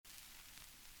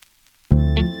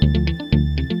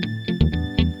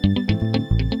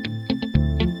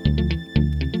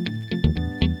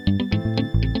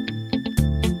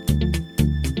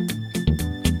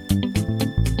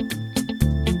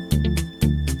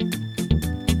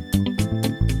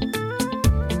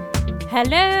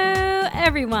Hello,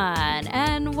 everyone,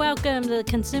 and welcome to the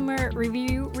Consumer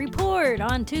Review Report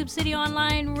on Tube City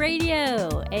Online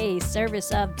Radio, a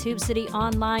service of Tube City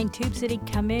Online, Tube City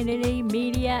Community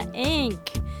Media,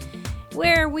 Inc.,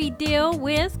 where we deal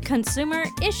with consumer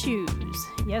issues.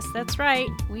 Yes, that's right.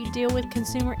 We deal with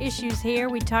consumer issues here.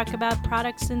 We talk about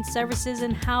products and services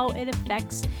and how it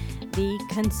affects the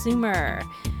consumer.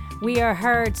 We are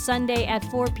heard Sunday at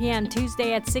 4 p.m.,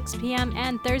 Tuesday at 6 p.m.,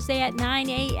 and Thursday at 9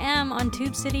 a.m. on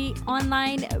Tube City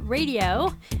Online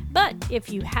Radio. But if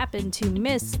you happen to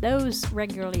miss those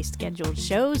regularly scheduled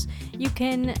shows, you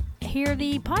can hear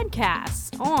the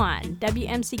podcasts on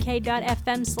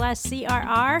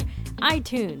wmck.fm/CRR,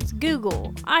 iTunes,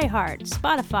 Google, iHeart,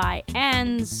 Spotify,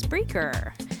 and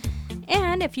Spreaker.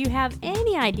 And if you have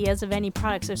any ideas of any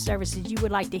products or services you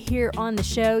would like to hear on the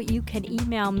show, you can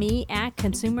email me at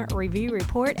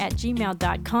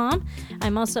consumerreviewreport@gmail.com.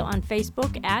 I'm also on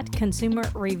Facebook at Consumer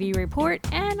Review Report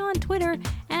and on Twitter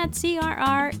at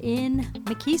CRR in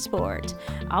McKeesport.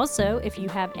 Also, if you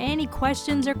have any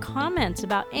questions or comments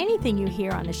about anything you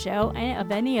hear on the show,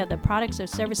 of any of the products or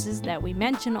services that we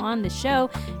mention on the show,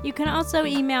 you can also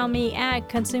email me at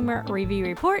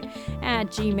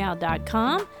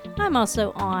consumerreviewreport@gmail.com. I'm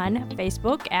also on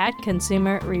Facebook at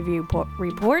Consumer Review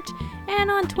Report and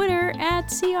on Twitter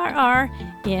at CRR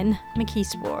in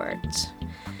McKeesport.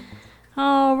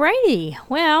 Alrighty,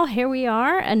 well, here we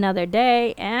are, another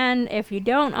day, and if you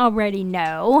don't already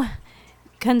know,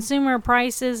 consumer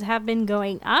prices have been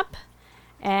going up,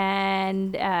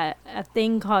 and a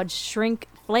thing called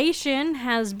shrinkflation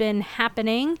has been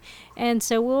happening, and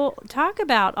so we'll talk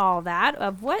about all that,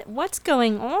 of what's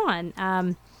going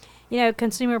on.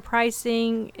 Consumer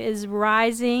pricing is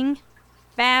rising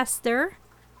faster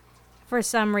for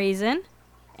some reason.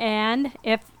 And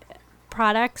if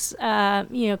products,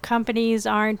 companies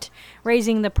aren't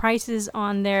raising the prices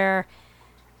on their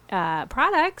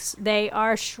products, they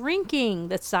are shrinking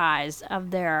the size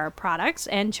of their products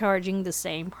and charging the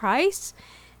same price.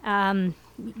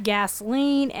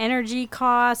 Gasoline, energy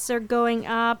costs are going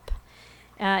up.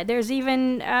 There's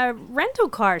even rental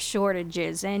car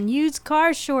shortages and used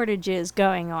car shortages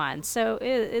going on. So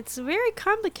it's very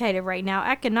complicated right now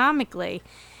economically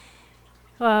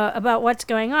about what's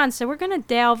going on. So we're going to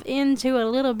delve into a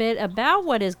little bit about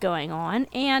what is going on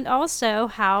and also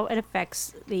how it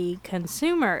affects the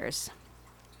consumers.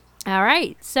 All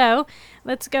right, so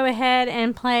let's go ahead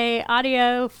and play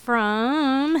audio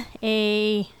from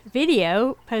a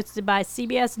video posted by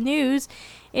CBS News.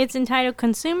 It's entitled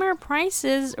Consumer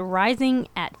Prices Rising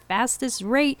at Fastest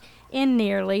Rate in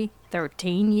Nearly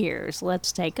 13 Years.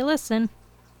 Let's take a listen.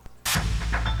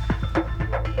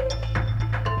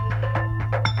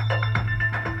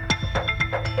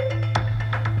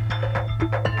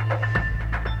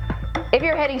 If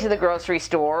you're heading to the grocery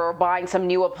store or buying some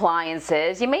new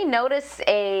appliances, you may notice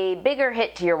a bigger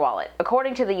hit to your wallet.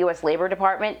 According to the U.S. Labor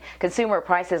Department, consumer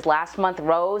prices last month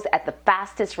rose at the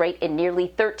fastest rate in nearly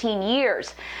 13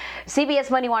 years.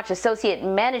 CBS Money Watch Associate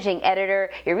Managing Editor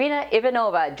Irina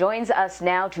Ivanova joins us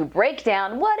now to break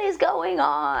down what is going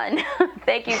on.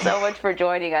 Thank you so much for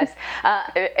joining us,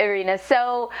 Irina.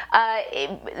 So,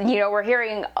 we're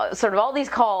hearing sort of all these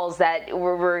calls that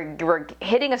we're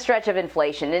hitting a stretch of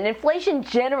inflation, and inflation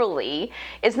generally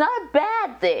is not a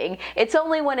bad thing. It's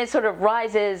only when it sort of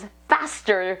rises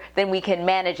faster than we can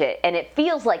manage it, and it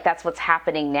feels like that's what's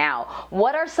happening now.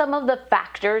 What are some of the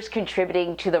factors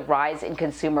contributing to the rise in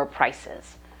consumer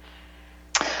prices?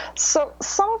 So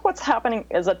some of what's happening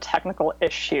is a technical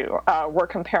issue. We're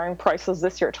comparing prices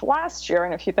this year to last year,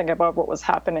 and if you think about what was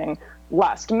happening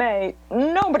last May,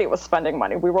 nobody was spending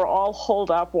money. We were all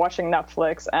holed up watching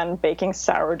Netflix and baking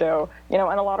sourdough, and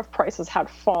a lot of prices had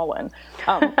fallen.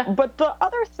 But the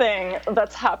other thing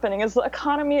that's happening is the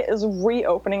economy is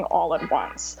reopening all at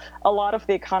once. A lot of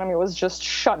the economy was just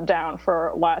shut down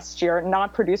for last year,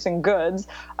 not producing goods.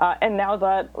 And now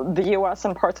that the U.S.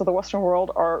 and parts of the Western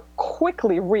world are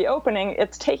quickly reopening,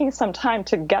 it's taking some time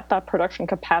to get that production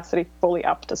capacity fully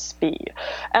up to speed.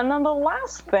 And then the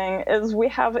last thing is we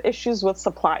have issues with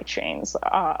supply chains.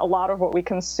 A lot of what we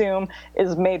consume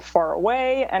is made far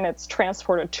away and it's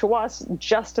transported to us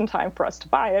just in time for us to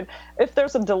buy it. If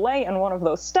there's a delay in one of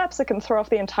those steps, it can throw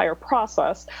off the entire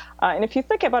process. And if you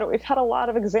think about it, we've had a lot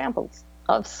of examples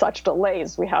of such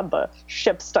delays. We had the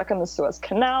ship stuck in the Suez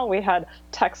Canal. We had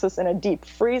Texas in a deep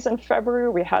freeze in February.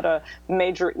 We had a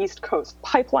major East Coast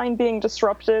pipeline being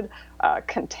disrupted.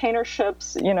 Container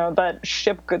ships, that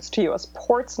ship goods to U.S.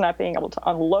 ports not being able to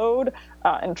unload,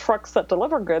 and trucks that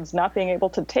deliver goods not being able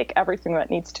to take everything that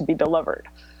needs to be delivered.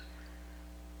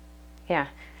 Yeah.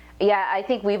 Yeah, I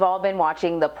think we've all been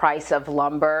watching the price of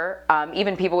lumber.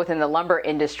 Even people within the lumber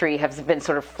industry have been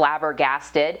sort of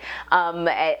flabbergasted. And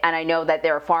I know that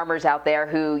there are farmers out there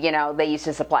who, they used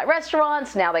to supply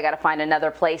restaurants. Now they got to find another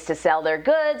place to sell their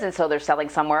goods, and so they're selling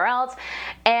somewhere else.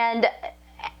 And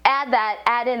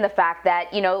add in the fact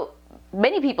that,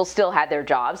 many people still had their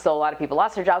jobs, so a lot of people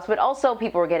lost their jobs, but also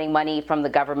people were getting money from the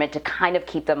government to kind of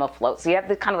keep them afloat. So you have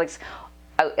the kind of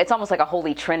it's almost like a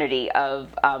holy trinity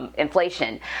of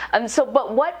inflation.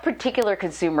 But what particular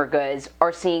consumer goods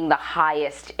are seeing the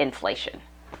highest inflation?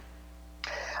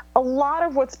 A lot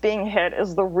of what's being hit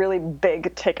is the really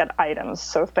big ticket items.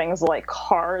 So things like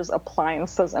cars,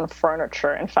 appliances, and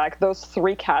furniture. In fact, those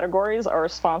three categories are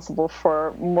responsible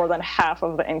for more than half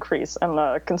of the increase in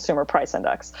the consumer price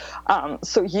index.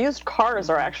 So used cars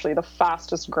are actually the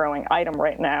fastest growing item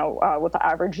right now, with the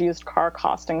average used car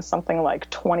costing something like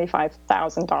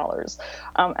 $25,000.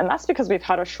 And that's because we've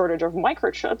had a shortage of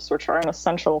microchips, which are an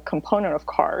essential component of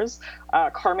cars.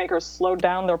 Car makers slowed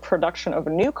down their production of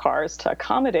new cars to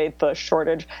accommodate the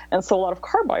shortage, and so a lot of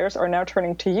car buyers are now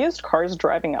turning to used cars,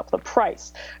 driving up the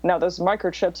price. Now, those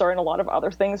microchips are in a lot of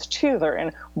other things too. They're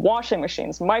in washing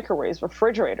machines, microwaves,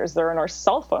 refrigerators, they're in our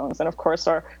cell phones, and of course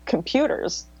our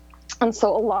computers. And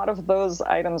so a lot of those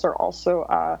items are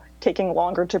also taking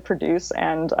longer to produce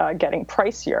and getting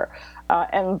pricier.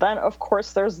 And then, of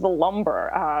course, there's the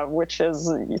lumber, which is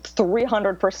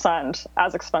 300%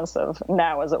 as expensive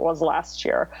now as it was last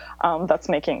year. That's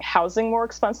making housing more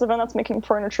expensive, and that's making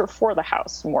furniture for the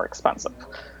house more expensive.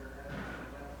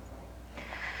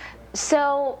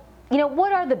 So,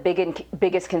 what are the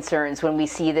biggest concerns when we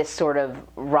see this sort of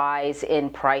rise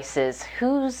in prices?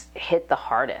 Who's hit the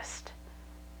hardest?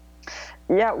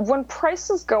 Yeah, when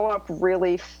prices go up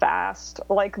really fast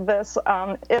like this,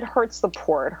 it hurts the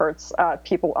poor. It hurts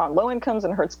people on low incomes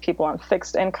and hurts people on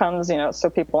fixed incomes, so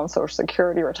people on Social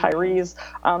Security, retirees,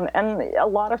 and a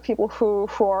lot of people who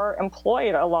are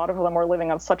employed, a lot of them are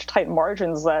living on such tight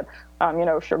margins that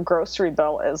if your grocery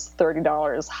bill is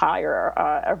 $30 higher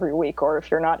every week, or if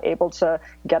you're not able to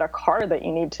get a car that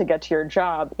you need to get to your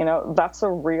job, that's a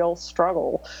real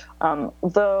struggle.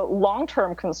 The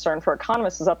long-term concern for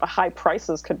economists is that the high prices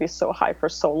could be so high for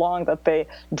so long that they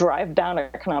drive down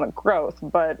economic growth,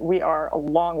 but we are a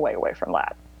long way away from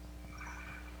that.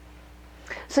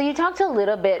 So you talked a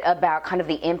little bit about kind of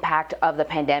the impact of the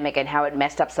pandemic and how it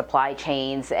messed up supply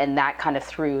chains, and that kind of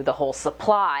threw the whole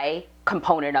supply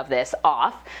component of this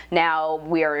off. Now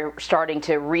we're starting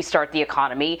to restart the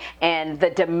economy, and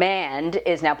the demand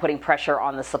is now putting pressure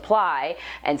on the supply,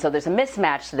 and so there's a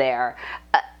mismatch there.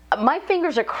 My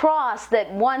fingers are crossed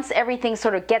that once everything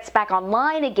sort of gets back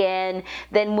online again,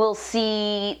 then we'll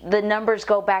see the numbers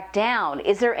go back down.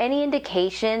 Is there any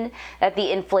indication that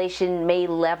the inflation may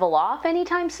level off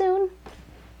anytime soon?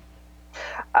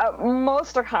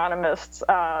 Most economists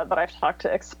that I've talked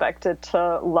to expect it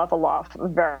to level off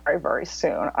very, very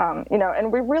soon.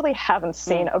 And we really haven't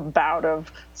seen a bout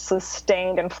of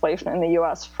sustained inflation in the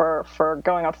U.S. for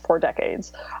going on 4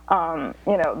 decades.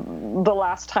 The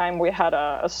last time we had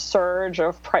a surge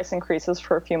of price increases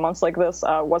for a few months like this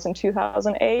was in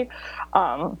 2008.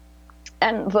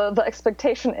 And the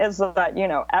expectation is that,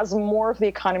 as more of the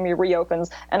economy reopens,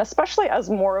 and especially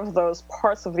as more of those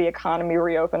parts of the economy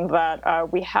reopen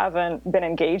that we haven't been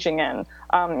engaging in,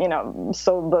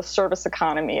 so the service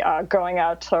economy, going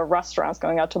out to restaurants,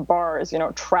 going out to bars,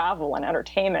 travel and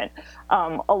entertainment,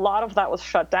 a lot of that was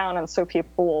shut down. And so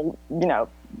people,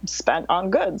 spent on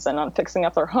goods and on fixing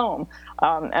up their home.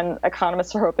 And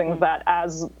economists are hoping that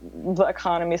as the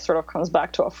economy sort of comes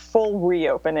back to a full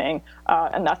reopening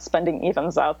and that spending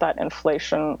evens out, that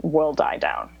inflation will die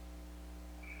down.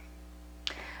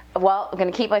 Well, I'm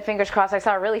going to keep my fingers crossed. I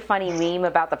saw a really funny meme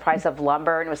about the price of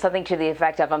lumber, and it was something to the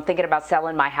effect of, I'm thinking about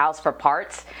selling my house for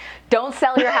parts. Don't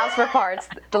sell your house for parts.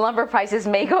 The lumber prices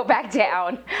may go back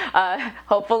down.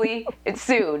 Hopefully it's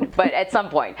soon, but at some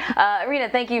point. Irina,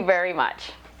 thank you very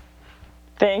much.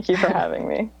 Thank you for having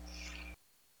me.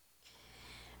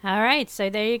 All right, so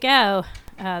there you go.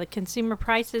 The consumer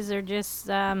prices are just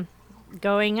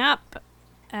going up.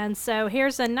 And so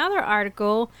here's another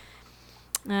article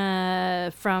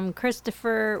from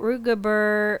Christopher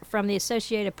Rugaber from the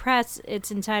Associated Press. It's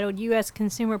entitled U.S.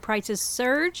 Consumer Prices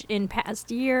Surge in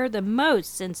Past Year, the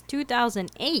Most Since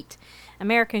 2008.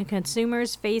 American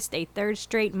consumers faced a third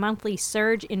straight monthly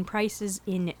surge in prices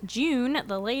in June,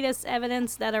 the latest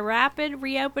evidence that a rapid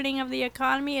reopening of the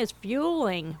economy is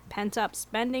fueling pent-up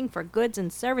spending for goods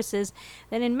and services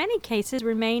that in many cases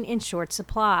remain in short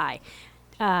supply.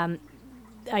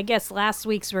 I guess last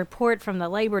week's report from the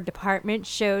Labor Department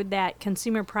showed that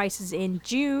consumer prices in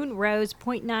June rose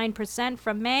 0.9%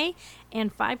 from May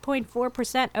and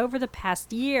 5.4% over the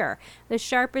past year, the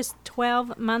sharpest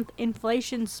 12-month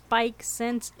inflation spike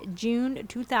since June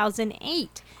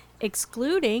 2008.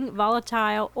 Excluding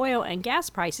volatile oil and gas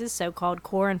prices, so-called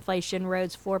core inflation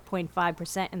rose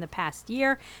 4.5% in the past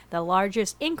year, the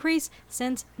largest increase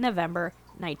since November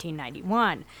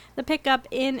 1991. The pickup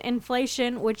in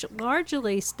inflation, which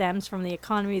largely stems from the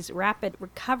economy's rapid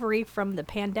recovery from the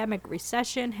pandemic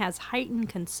recession, has heightened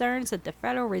concerns that the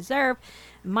Federal Reserve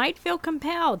might feel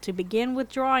compelled to begin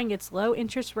withdrawing its low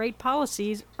interest rate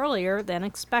policies earlier than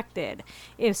expected.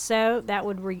 If so, that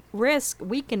would risk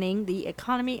weakening the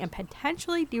economy and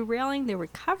potentially derailing the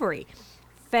recovery.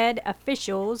 Fed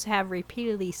officials have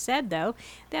repeatedly said, though,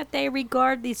 that they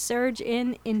regard the surge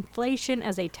in inflation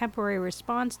as a temporary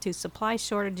response to supply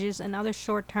shortages and other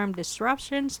short-term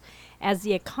disruptions as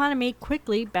the economy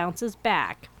quickly bounces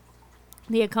back.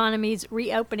 The economy's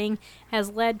reopening has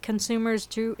led consumers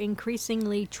to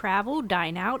increasingly travel,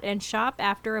 dine out, and shop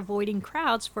after avoiding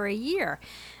crowds for a year.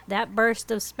 That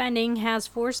burst of spending has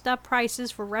forced up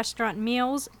prices for restaurant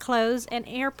meals, clothes, and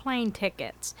airplane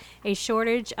tickets. A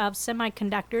shortage of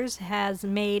semiconductors has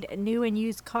made new and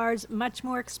used cars much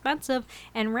more expensive,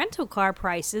 and rental car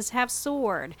prices have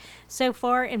soared. So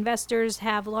far, investors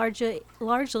have largely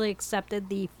accepted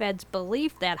the Fed's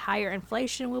belief that higher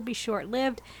inflation will be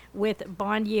short-lived, with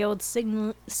bond yields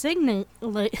signaling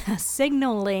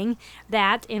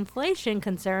that inflation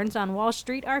concerns on Wall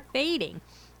Street are fading.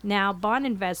 Now, bond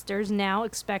investors now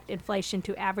expect inflation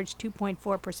to average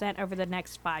 2.4% over the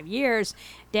next 5 years,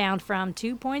 down from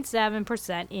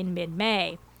 2.7% in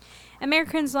mid-May.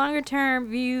 Americans' longer-term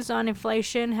views on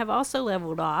inflation have also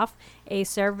leveled off. A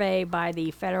survey by the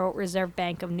Federal Reserve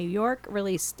Bank of New York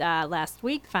released last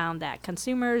week found that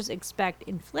consumers expect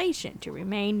inflation to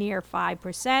remain near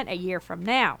 5% a year from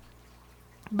now.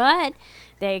 But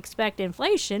they expect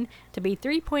inflation to be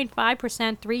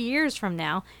 3.5% 3 years from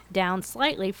now, down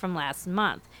slightly from last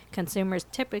month. Consumers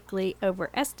typically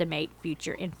overestimate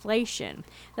future inflation.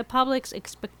 The public's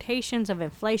expectations of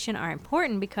inflation are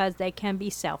important because they can be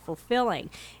self-fulfilling.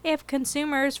 If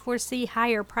consumers foresee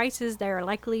higher prices, they are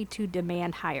likely to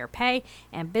demand higher pay,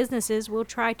 and businesses will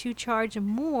try to charge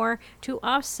more to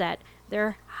offset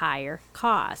their higher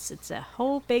costs. It's a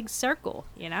whole big circle,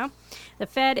 you know. The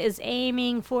Fed is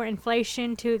aiming for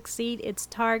inflation to exceed its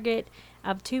target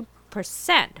of 2%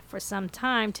 for some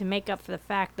time to make up for the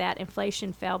fact that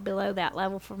inflation fell below that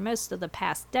level for most of the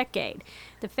past decade.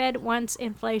 The Fed wants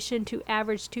inflation to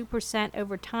average 2%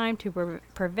 over time to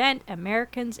prevent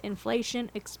Americans'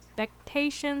 inflation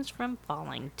expectations from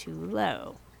falling too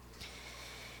low.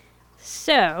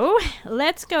 So,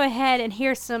 let's go ahead and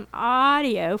hear some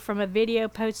audio from a video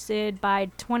posted by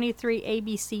 23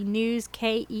 ABC News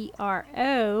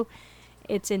KERO.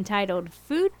 It's entitled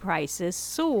Food Prices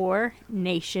Soar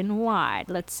Nationwide.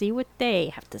 Let's see what they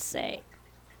have to say.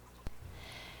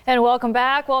 And welcome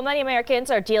back. Well, many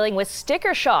Americans are dealing with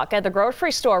sticker shock at the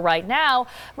grocery store right now.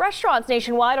 Restaurants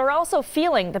nationwide are also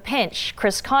feeling the pinch.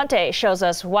 Chris Conte shows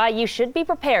us why you should be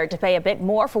prepared to pay a bit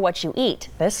more for what you eat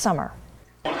this summer.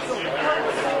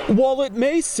 While it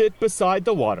may sit beside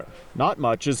the water, not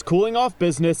much is cooling off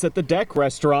business at the Deck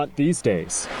restaurant these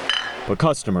days. But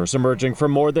customers emerging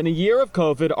from more than a year of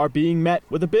COVID are being met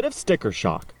with a bit of sticker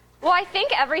shock. Well, I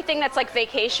think everything that's like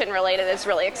vacation related is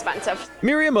really expensive.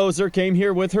 Miriam Moser came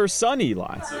here with her son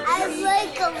Eli. I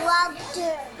like a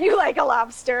lobster. You like a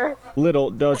lobster.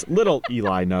 Little does little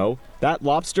Eli know, that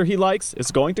lobster he likes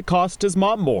is going to cost his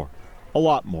mom more. A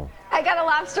lot more. I got a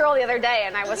lobster roll the other day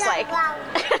and I was like,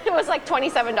 it was like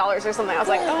 $27 or something. I was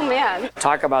like, oh man.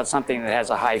 Talk about something that has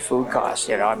a high food cost,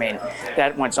 you know, I mean,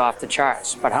 that one's off the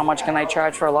charts. But how much can I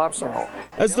charge for a lobster roll?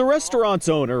 As the restaurant's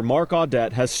owner, Mark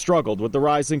Audette, has struggled with the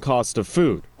rising cost of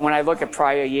food. When I look at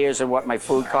prior years and what my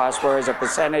food costs were as a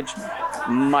percentage,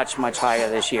 much, much higher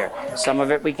this year. Some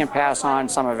of it we can pass on,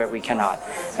 some of it we cannot.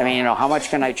 I mean, you know, how much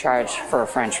can I charge for a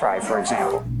French fry, for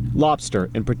example? Lobster,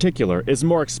 in particular, is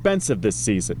more expensive this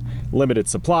season. Limited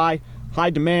supply, high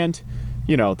demand,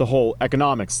 you know, the whole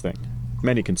economics thing.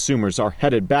 Many consumers are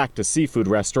headed back to seafood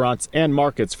restaurants and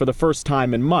markets for the first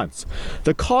time in months.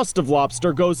 The cost of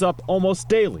lobster goes up almost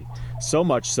daily, so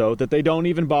much so that they don't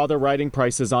even bother writing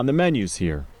prices on the menus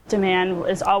here. Demand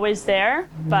is always there,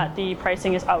 but the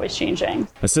pricing is always changing.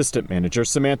 Assistant Manager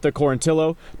Samantha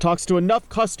Corantillo talks to enough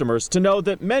customers to know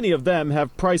that many of them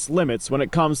have price limits when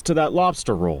it comes to that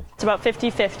lobster roll. It's about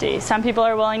 50-50. Some people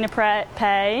are willing to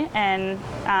pay and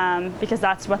because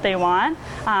that's what they want,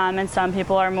 and some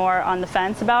people are more on the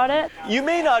fence about it. You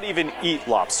may not even eat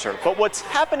lobster, but what's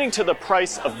happening to the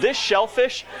price of this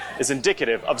shellfish is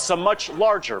indicative of some much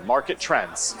larger market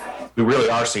trends. We really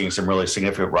are seeing some really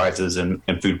significant rises in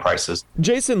food prices.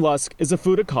 Jason Lusk is a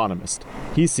food economist.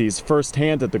 He sees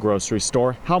firsthand at the grocery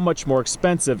store how much more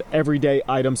expensive everyday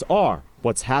items are.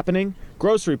 What's happening?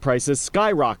 Grocery prices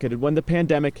skyrocketed when the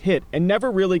pandemic hit and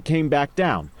never really came back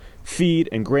down. Feed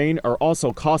and grain are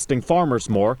also costing farmers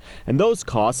more, and those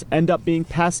costs end up being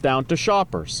passed down to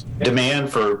shoppers. Demand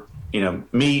for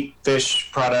meat,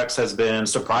 fish products has been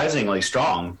surprisingly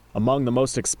strong. Among the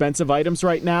most expensive items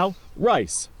right now,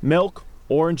 rice, milk,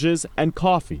 oranges, and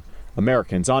coffee.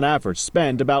 Americans on average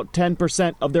spend about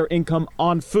 10% of their income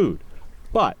on food.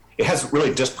 But it has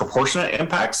really disproportionate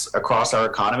impacts across our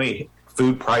economy.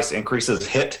 Food price increases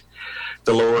hit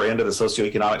the lower end of the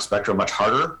socioeconomic spectrum much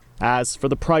harder. As for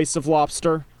the price of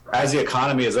lobster, as the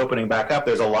economy is opening back up,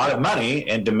 there's a lot of money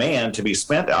and demand to be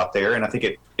spent out there, and I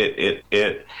think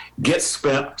it gets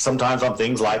spent sometimes on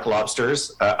things like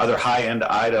lobsters, other high-end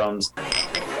items.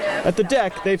 At the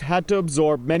deck, they've had to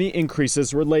absorb many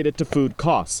increases related to food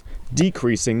costs,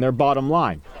 decreasing their bottom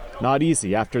line. Not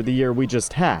easy after the year we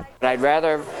just had. I'd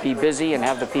rather be busy and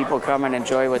have the people come and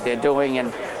enjoy what they're doing,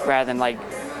 and rather than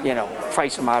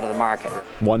price them out of the market.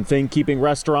 One thing keeping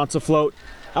restaurants afloat: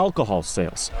 alcohol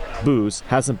sales. Booze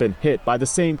hasn't been hit by the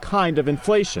same kind of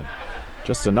inflation.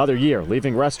 Just another year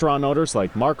leaving restaurant owners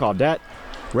like Mark Audette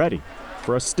ready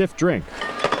for a stiff drink.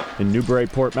 In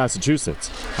Newburyport, Massachusetts,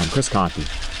 I'm Chris Conti.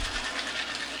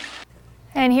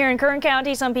 And here in Kern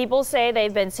County, some people say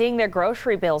they've been seeing their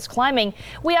grocery bills climbing.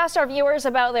 We asked our viewers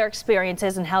about their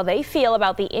experiences and how they feel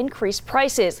about the increased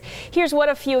prices. Here's what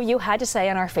a few of you had to say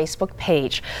on our Facebook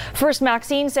page. First,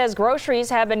 Maxine says groceries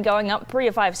have been going up 3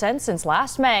 to 5 cents since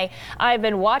last May. I've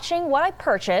been watching what I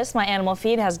purchase. My animal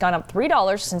feed has gone up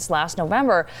 $3 since last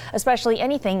November, especially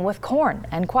anything with corn,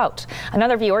 end quote.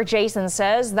 Another viewer, Jason,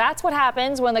 says that's what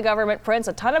happens when the government prints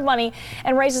a ton of money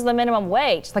and raises the minimum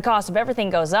wage. The cost of everything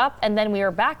goes up, and then we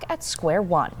are back at square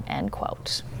one, end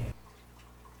quote.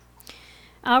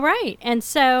 All right. And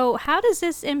so how does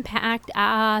this impact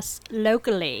us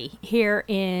locally here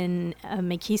in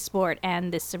McKeesport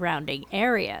and the surrounding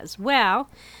areas? Well,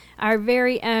 our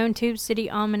very own Tube City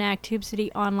Almanac, Tube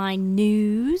City Online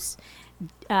News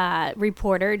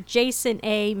reporter Jason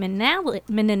A.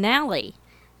 Mininelli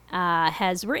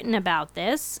has written about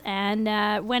this and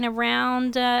went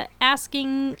around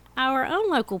asking our own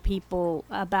local people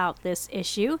about this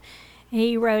issue.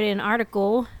 He wrote an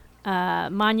article,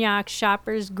 Monarch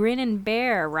Shoppers Grin and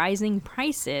Bear Rising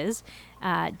Prices.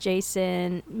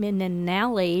 Jason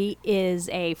Mininelli is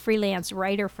a freelance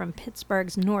writer from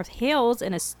Pittsburgh's North Hills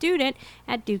and a student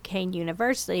at Duquesne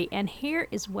University. And here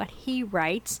is what he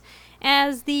writes.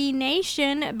 As the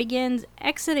nation begins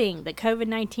exiting the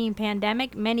COVID-19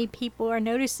 pandemic, many people are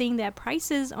noticing that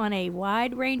prices on a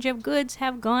wide range of goods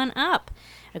have gone up.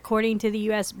 According to the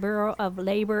U.S. Bureau of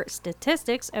Labor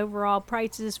Statistics, overall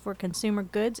prices for consumer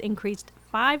goods increased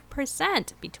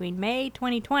 5% between May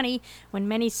 2020, when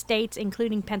many states,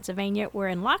 including Pennsylvania, were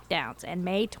in lockdowns, and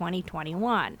May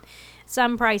 2021.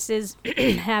 Some prices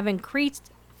have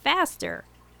increased faster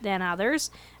than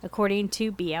others, according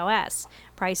to BLS.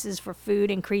 Prices for food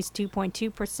increased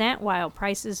 2.2%, while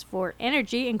prices for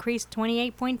energy increased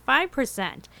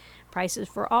 28.5%. Prices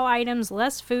for all items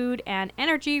less food and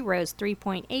energy rose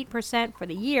 3.8% for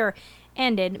the year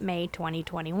ended May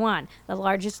 2021, the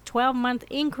largest 12-month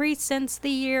increase since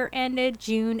the year ended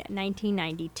June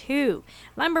 1992.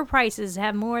 Lumber prices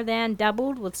have more than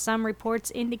doubled, with some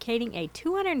reports indicating a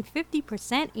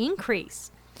 250%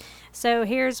 increase. So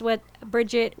here's what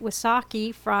Bridget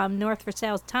Wysocki from North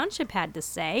Versailles Township had to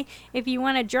say. If you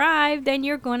want to drive, then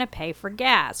you're going to pay for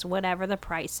gas, whatever the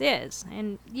price is.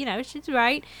 And, she's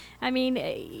right. I mean,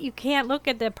 you can't look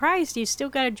at the price. You still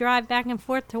got to drive back and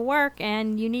forth to work,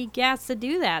 and you need gas to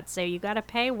do that. So you got to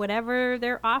pay whatever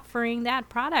they're offering that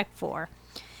product for.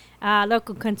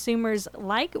 Local consumers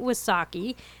like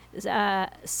Wysocki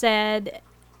said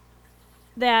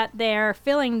that they're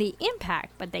feeling the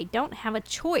impact, but they don't have a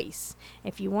choice.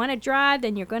 If you want to drive,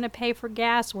 then you're going to pay for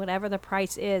gas, whatever the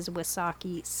price is,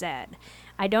 Wysocki said.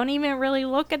 I don't even really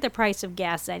look at the price of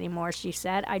gas anymore, she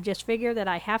said. I just figure that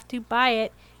I have to buy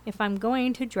it if I'm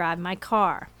going to drive my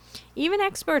car. Even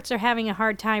experts are having a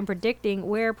hard time predicting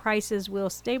where prices will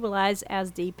stabilize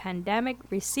as the pandemic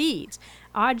recedes.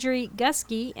 Audrey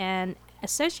Guskey, an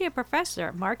associate professor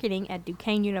of marketing at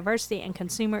Duquesne University and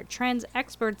consumer trends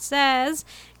expert, says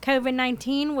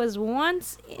COVID-19 was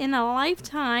once in a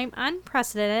lifetime,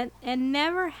 unprecedented, and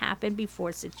never happened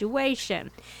before situation.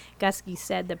 Guskey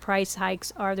said the price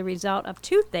hikes are the result of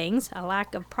two things: a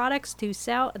lack of products to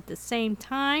sell at the same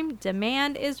time.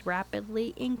 Demand is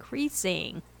rapidly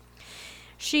increasing.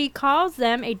 She calls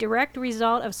them a direct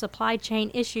result of supply chain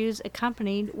issues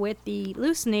accompanied with the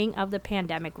loosening of the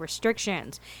pandemic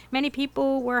restrictions. Many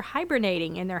people were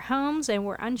hibernating in their homes and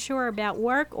were unsure about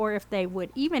work or if they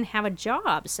would even have a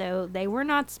job, so they were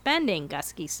not spending,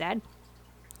 Guskey said.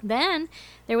 Then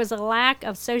there was a lack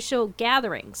of social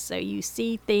gatherings. So you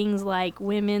see things like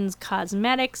women's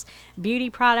cosmetics,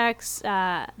 beauty products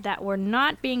that were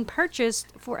not being purchased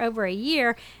for over a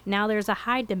year. Now there's a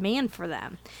high demand for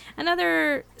them.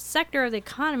 Another sector of the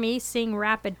economy seeing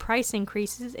rapid price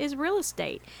increases is real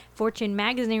estate. Fortune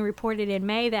magazine reported in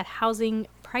May that housing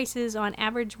prices on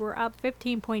average were up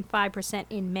 15.5%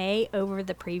 in May over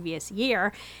the previous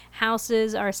year.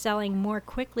 Houses are selling more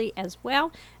quickly as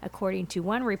well. According to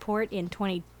one report, in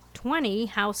 2020,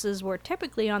 houses were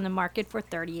typically on the market for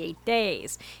 38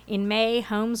 days. In May,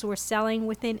 homes were selling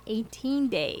within 18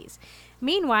 days.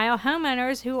 Meanwhile,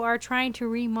 homeowners who are trying to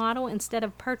remodel instead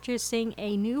of purchasing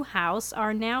a new house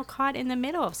are now caught in the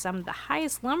middle of some of the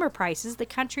highest lumber prices the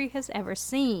country has ever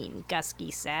seen,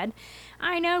 Guskey said.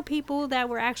 I know people that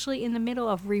were actually in the middle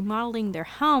of remodeling their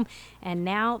home, and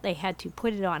now they had to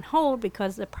put it on hold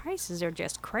because the prices are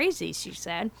just crazy, she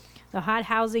said. The hot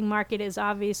housing market is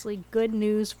obviously good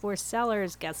news for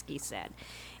sellers, Guskey said.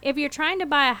 If you're trying to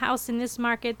buy a house in this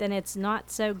market, then it's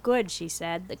not so good, she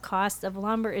said. The cost of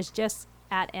lumber is just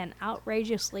at an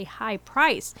outrageously high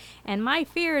price, and my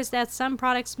fear is that some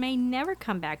products may never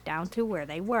come back down to where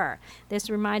they were. This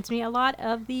reminds me a lot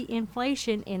of the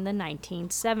inflation in the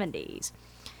 1970s.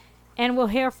 And we'll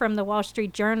hear from the Wall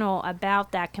Street Journal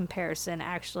about that comparison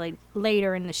actually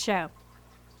later in the show.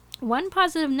 One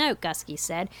positive note, Guskey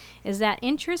said, is that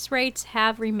interest rates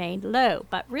have remained low,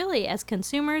 but really, as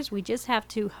consumers, we just have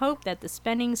to hope that the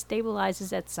spending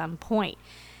stabilizes at some point.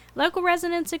 Local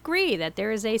residents agree that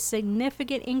there is a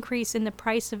significant increase in the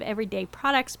price of everyday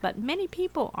products, but many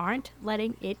people aren't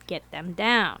letting it get them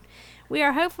down. We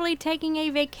are hopefully taking a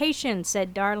vacation,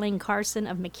 said Darlene Carson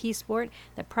of McKeesport.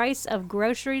 The price of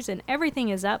groceries and everything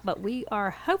is up, but we are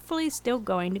hopefully still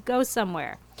going to go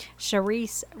somewhere.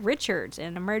 Sharice Richards,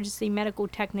 an emergency medical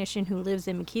technician who lives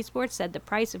in McKeesport, said the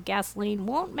price of gasoline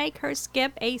won't make her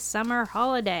skip a summer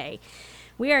holiday.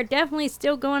 We are definitely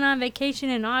still going on vacation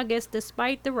in August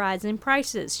despite the rise in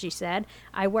prices, she said.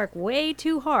 I work way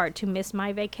too hard to miss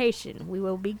my vacation. We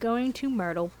will be going to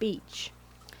Myrtle Beach.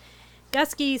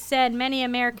 Guskey said many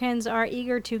Americans are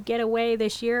eager to get away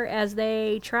this year as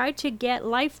they try to get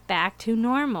life back to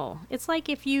normal. It's like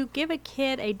if you give a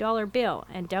kid a dollar bill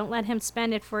and don't let him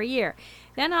spend it for a year,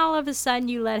 then all of a sudden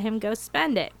you let him go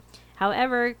spend it.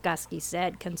 However, Guskey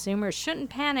said consumers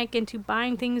shouldn't panic into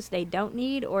buying things they don't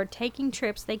need or taking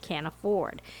trips they can't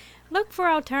afford. Look for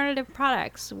alternative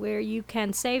products where you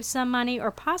can save some money,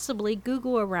 or possibly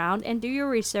Google around and do your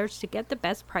research to get the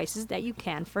best prices that you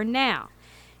can for now.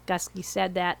 Guskey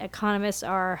said that economists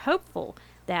are hopeful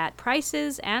that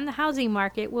prices and the housing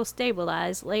market will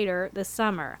stabilize later this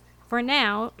summer. For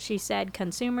now, she said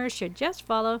consumers should just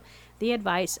follow the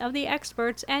advice of the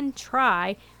experts and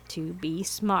try to be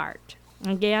smart.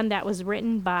 Again, that was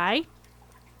written by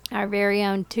our very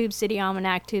own Tube City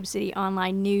Almanac, Tube City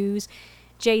Online News,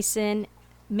 Jason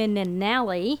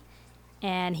Mininelli.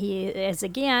 And he is,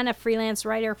 again, a freelance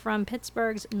writer from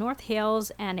Pittsburgh's North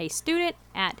Hills and a student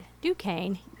at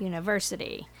Duquesne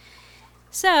University.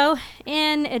 So,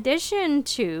 in addition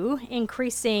to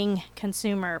increasing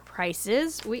consumer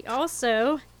prices, we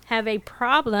also have a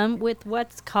problem with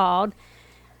what's called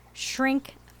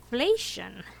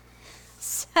shrinkflation.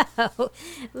 So,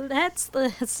 let's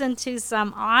listen to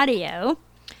some audio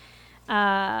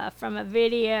from a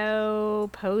video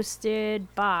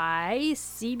posted by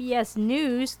CBS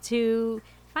News to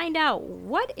find out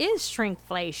what is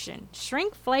shrinkflation.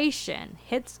 Shrinkflation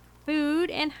hits food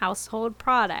and household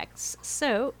products.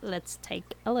 So let's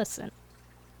take a listen.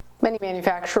 Many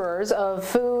manufacturers of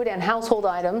food and household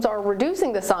items are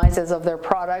reducing the sizes of their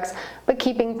products but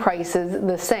keeping prices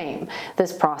the same.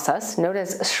 This process, known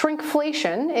as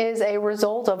shrinkflation, is a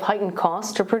result of heightened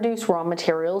costs to produce raw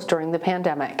materials during the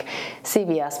pandemic.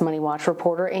 CBS Money Watch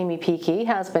reporter Amy Peakey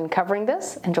has been covering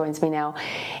this and joins me now.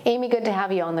 Amy, good to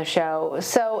have you on the show.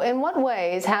 So in what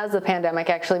ways has the pandemic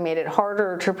actually made it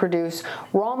harder to produce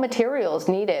raw materials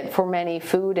needed for many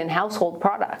food and household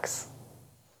products?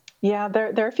 Yeah,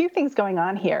 there are a few things going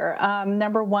on here.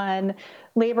 Number one,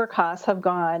 labor costs have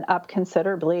gone up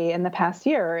considerably in the past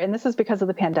year, and this is because of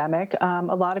the pandemic. A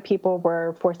lot of people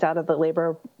were forced out of the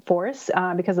labor force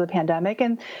because of the pandemic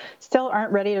and still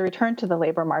aren't ready to return to the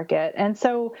labor market. And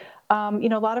so,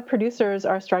 a lot of producers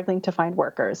are struggling to find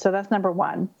workers. So that's number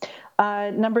one.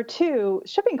 Number two,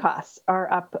 shipping costs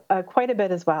are up quite a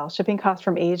bit as well. Shipping costs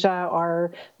from Asia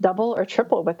are double or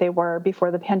triple what they were before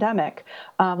the pandemic.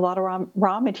 A lot of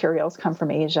raw materials come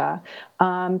from Asia.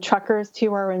 Truckers,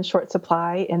 too, are in short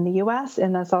supply in the U.S.,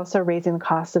 and that's also raising the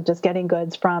cost of just getting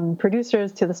goods from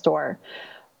producers to the store.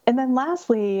 And then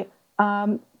lastly,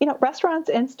 restaurants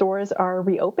and stores are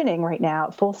reopening right now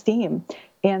at full steam.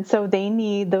 And so they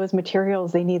need those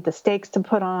materials. They need the steaks to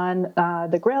put on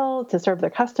the grill to serve their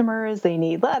customers. They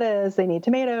need lettuce. They need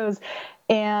tomatoes.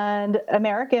 And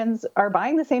Americans are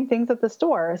buying the same things at the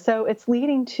store. So it's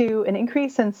leading to an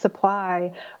increase in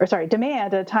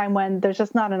demand at a time when there's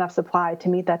just not enough supply to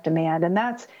meet that demand. And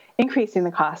that's increasing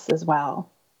the costs as well.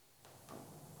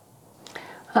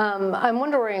 I'm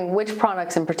wondering which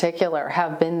products in particular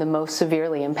have been the most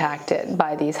severely impacted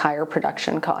by these higher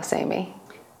production costs, Amy?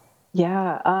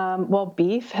 Yeah, well,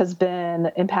 beef has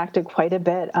been impacted quite a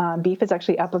bit. Beef is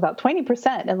actually up about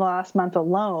 20% in the last month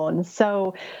alone.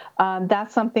 So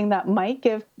that's something that might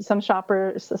give some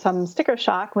shoppers some sticker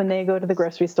shock when they go to the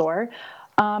grocery store.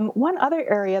 One other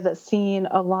area that's seen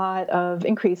a lot of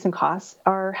increase in costs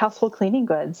are household cleaning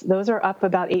goods. Those are up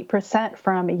about 8%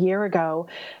 from a year ago.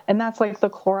 And that's like the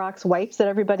Clorox wipes that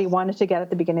everybody wanted to get at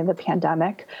the beginning of the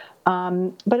pandemic.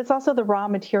 But it's also the raw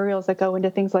materials that go into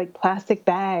things like plastic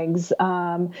bags,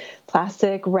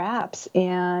 plastic wraps,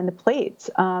 and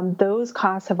plates. Those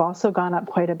costs have also gone up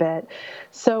quite a bit.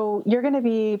 So you're going to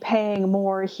be paying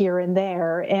more here and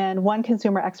there. And one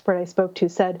consumer expert I spoke to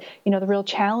said, the real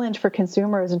challenge for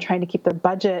consumers in trying to keep their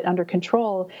budget under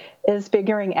control is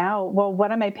figuring out, well,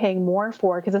 what am I paying more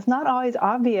for? Because it's not always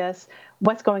obvious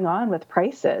what's going on with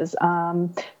prices.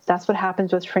 That's what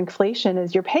happens with shrinkflation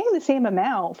is you're paying the same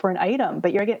amount for an item,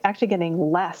 but you're actually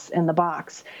getting less in the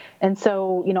box. And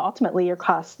so, ultimately your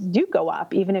costs do go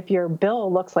up, even if your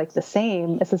bill looks like it's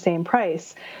the same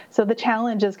price. So the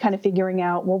challenge is kind of figuring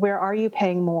out, well, where are you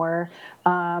paying more?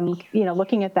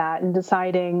 Looking at that and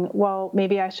deciding, well,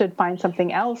 maybe I should find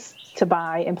something else to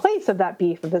buy in place of that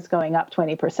beef if it's going up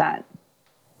 20%.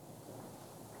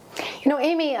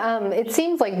 Amy, it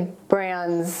seems like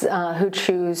brands who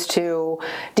choose to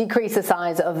decrease the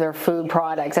size of their food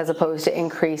products as opposed to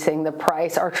increasing the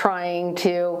price are trying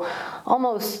to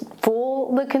almost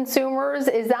fool the consumers.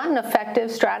 Is that an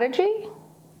effective strategy?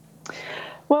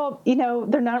 Well,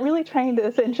 they're not really trying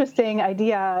this interesting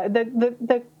idea.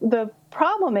 The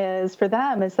problem is for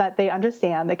them is that they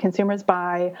understand that consumers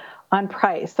buy on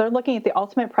price. They're looking at the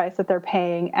ultimate price that they're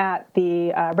paying at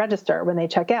the register when they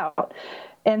check out.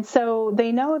 And so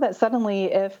they know that suddenly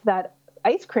if that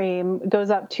ice cream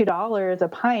goes up $2 a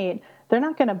pint, they're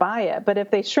not going to buy it. But if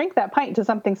they shrink that pint to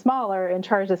something smaller and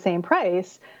charge the same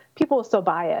price, people will still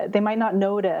buy it. They might not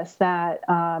notice that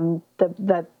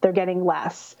that they're getting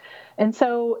less. And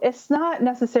so it's not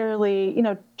necessarily,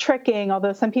 tricking,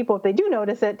 although some people, if they do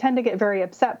notice it, tend to get very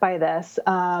upset by this.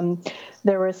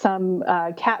 There was some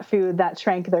cat food that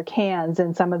shrank their cans,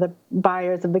 and some of the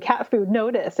buyers of the cat food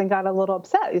noticed and got a little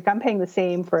upset. I'm paying the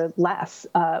same for less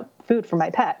food for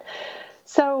my pet.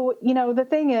 So, the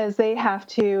thing is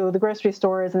the grocery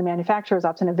stores and the manufacturers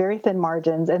often have very thin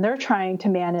margins, and they're trying to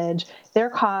manage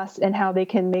their costs and how they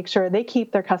can make sure they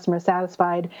keep their customers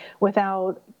satisfied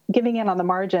without giving in on the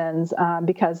margins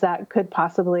because that could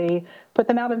possibly put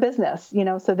them out of business,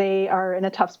 so they are in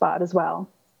a tough spot as well.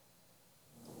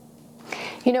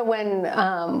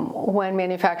 When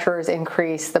manufacturers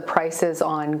increase the prices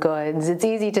on goods, it's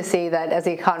easy to see that as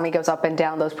the economy goes up and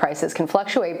down, those prices can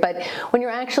fluctuate. But when you're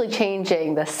actually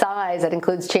changing the size, that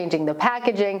includes changing the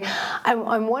packaging,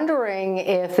 I'm wondering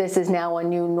if this is now a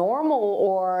new normal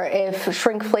or if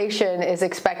shrinkflation is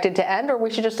expected to end, or we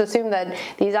should just assume that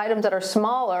these items that are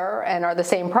smaller and are the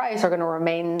same price are going to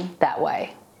remain that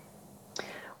way.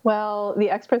 Well,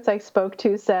 the experts I spoke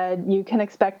to said you can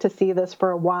expect to see this for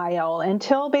a while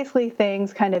until basically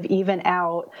things kind of even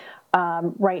out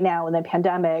right now in the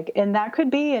pandemic. And that could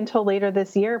be until later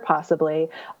this year, possibly.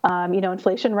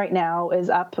 Inflation right now is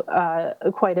up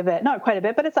quite a bit, not quite a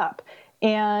bit, but it's up.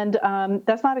 And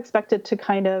that's not expected to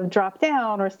kind of drop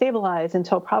down or stabilize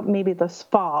until maybe this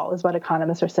fall is what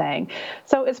economists are saying.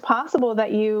 So it's possible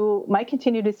that you might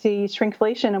continue to see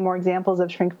shrinkflation and more examples of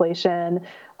shrinkflation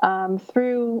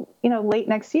through, late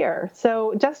next year.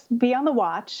 So just be on the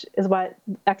watch is what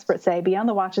experts say. Be on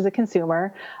the watch as a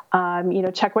consumer.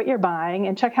 Check what you're buying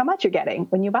and check how much you're getting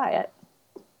when you buy it.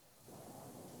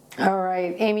 All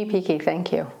right, Amy Peakey,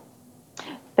 thank you.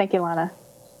 Thank you, Lana.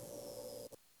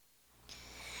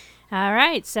 All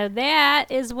right, so that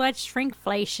is what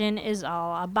shrinkflation is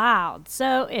all about.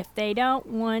 So if they don't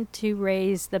want to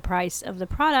raise the price of the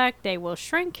product, they will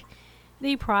shrink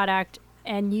the product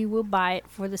and you will buy it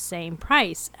for the same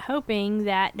price, hoping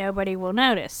that nobody will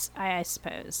notice, I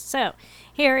suppose. So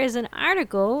here is an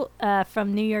article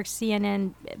from New York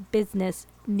CNN Business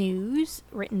News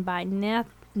written by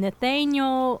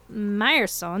Nathaniel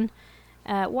Meyerson.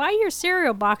 Why your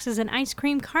cereal boxes and ice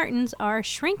cream cartons are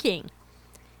shrinking.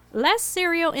 Less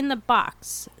cereal in the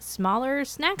box, smaller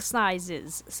snack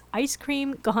sizes, ice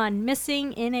cream gone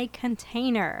missing in a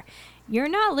container. You're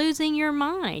not losing your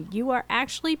mind. You are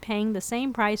actually paying the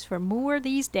same price for more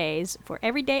these days for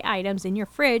everyday items in your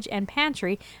fridge and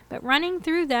pantry, but running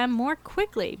through them more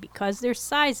quickly because their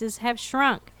sizes have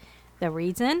shrunk. The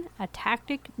reason? A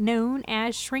tactic known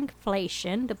as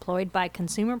shrinkflation deployed by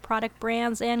consumer product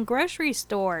brands and grocery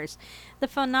stores. The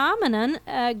phenomenon,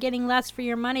 getting less for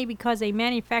your money because a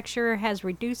manufacturer has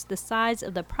reduced the size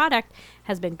of the product,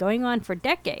 has been going on for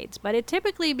decades, but it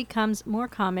typically becomes more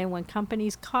common when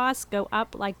companies' costs go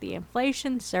up like the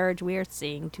inflation surge we are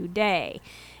seeing today.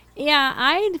 Yeah,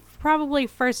 I probably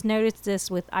first noticed this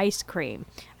with ice cream.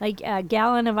 Like a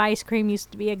gallon of ice cream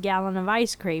used to be a gallon of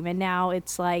ice cream, and now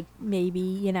it's like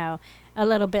maybe, a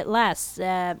little bit less,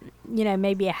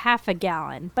 maybe a half a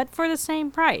gallon, but for the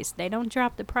same price. They don't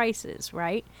drop the prices,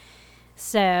 right?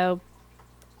 So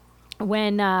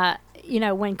when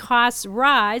costs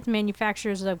rise,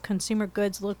 manufacturers of consumer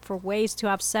goods look for ways to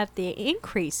offset the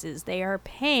increases they are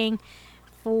paying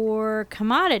for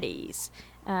commodities.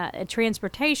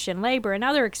 Transportation, labor, and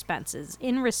other expenses.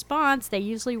 In response, they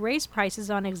usually raise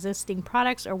prices on existing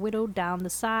products or whittle down the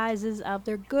sizes of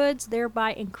their goods,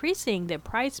 thereby increasing the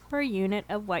price per unit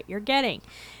of what you're getting.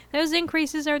 Those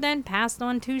increases are then passed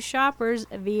on to shoppers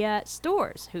via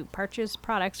stores who purchase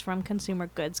products from consumer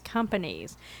goods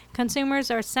companies.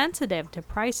 Consumers are sensitive to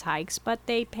price hikes, but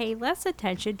they pay less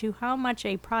attention to how much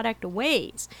a product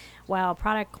weighs. While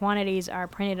product quantities are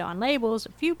printed on labels,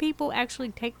 few people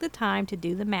actually take the time to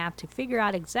do the math to figure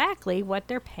out exactly what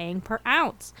they're paying per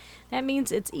ounce. That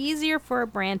means it's easier for a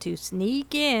brand to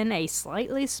sneak in a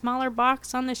slightly smaller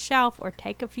box on the shelf or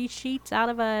take a few sheets out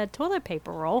of a toilet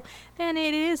paper roll than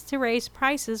it is to raise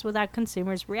prices without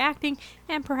consumers reacting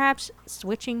and perhaps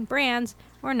switching brands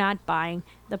or not buying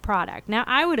the product. Now,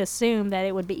 I would assume that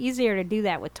it would be easier to do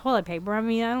that with toilet paper. I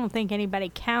mean, I don't think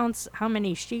anybody counts how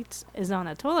many sheets is on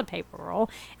a toilet paper roll,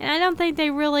 and I don't think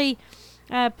they really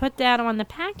put that on the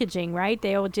packaging, right?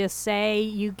 They'll just say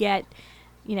you get,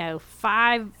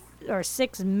 5 or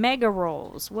 6 mega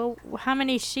rolls. Well, how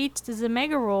many sheets does a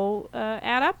mega roll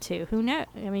add up to? Who knows?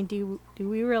 I mean, do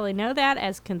we really know that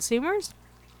as consumers?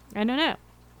 I don't know.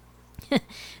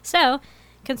 So,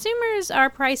 consumers are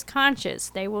price conscious.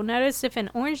 They will notice if an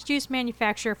orange juice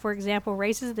manufacturer, for example,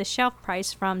 raises the shelf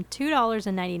price from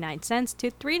 $2.99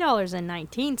 to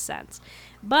 $3.19.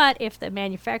 But if the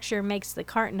manufacturer makes the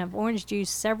carton of orange juice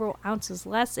several ounces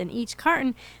less in each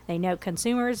carton, they know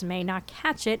consumers may not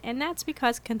catch it, and that's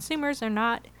because consumers are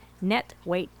not net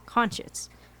weight conscious.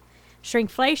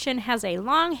 Shrinkflation has a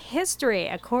long history,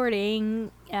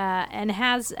 and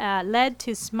has led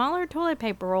to smaller toilet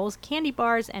paper rolls, candy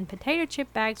bars, and potato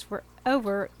chip bags for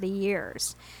over the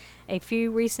years. A few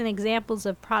recent examples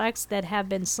of products that have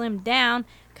been slimmed down: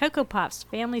 Cocoa Puffs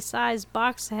family-size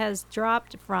box has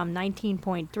dropped from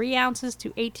 19.3 ounces to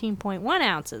 18.1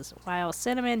 ounces, while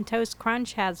Cinnamon Toast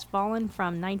Crunch has fallen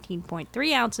from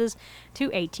 19.3 ounces to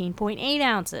 18.8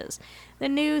 ounces. The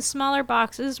new smaller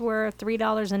boxes were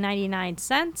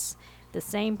 $3.99, the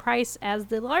same price as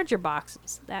the larger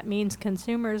boxes. That means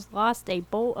consumers lost a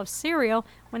bowl of cereal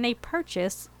when they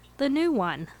purchased the new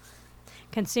one.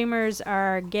 Consumers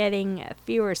are getting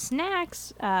fewer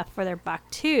snacks for their buck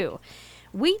too.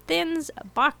 Wheat Thins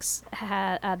box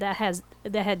that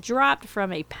had dropped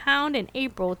from a pound in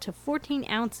April to 14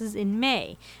 ounces in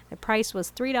May. The price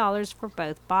was $3 for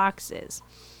both boxes.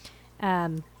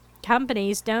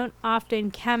 Companies don't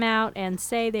often come out and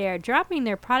say they are dropping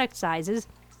their product sizes.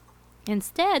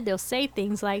 Instead, they'll say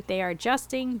things like they are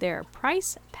adjusting their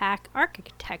price pack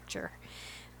architecture.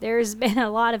 There's been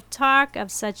a lot of talk of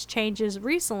such changes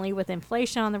recently with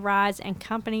inflation on the rise and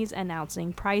companies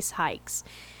announcing price hikes.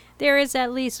 There is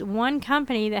at least one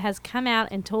company that has come out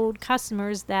and told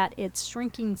customers that it's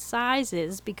shrinking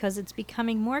sizes because it's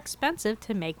becoming more expensive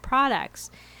to make products.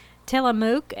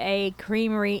 Tillamook, a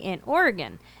creamery in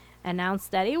Oregon,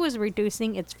 announced that it was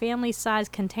reducing its family-size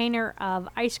container of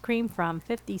ice cream from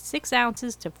 56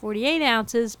 ounces to 48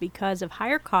 ounces because of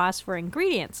higher costs for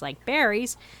ingredients like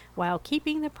berries, while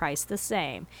keeping the price the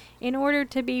same. In order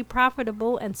to be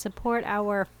profitable and support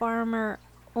our farmer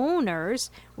owners,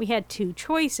 we had two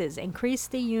choices: increase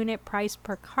the unit price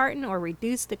per carton or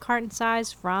reduce the carton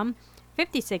size from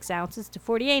 56 ounces to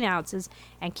 48 ounces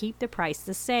and keep the price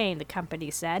the same, the company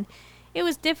said. It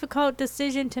was a difficult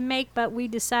decision to make, but we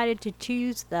decided to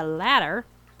choose the latter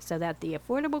so that the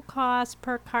affordable cost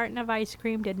per carton of ice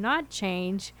cream did not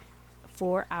change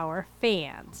for our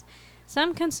fans.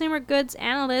 Some consumer goods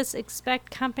analysts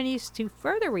expect companies to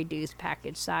further reduce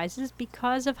package sizes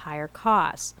because of higher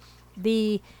costs.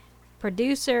 The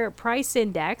Producer Price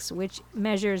Index, which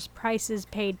measures prices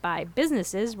paid by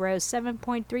businesses, rose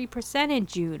 7.3% in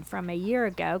June from a year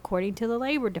ago, according to the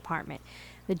Labor Department.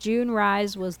 The June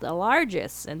rise was the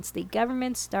largest since the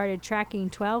government started tracking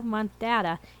 12-month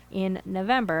data in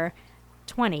November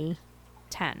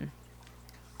 2010.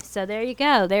 So there you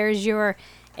go. There's your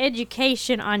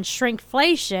education on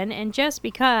shrinkflation. And just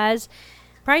because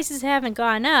prices haven't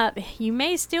gone up, you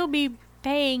may still be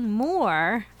paying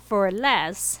more for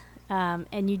less,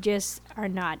 and you just are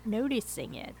not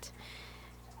noticing it.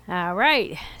 All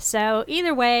right, so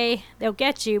either way, they'll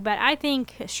get you, but I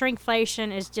think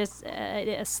shrinkflation is just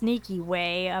a sneaky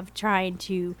way of trying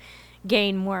to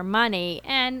gain more money.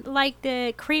 And like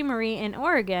the creamery in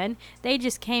Oregon, they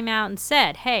just came out and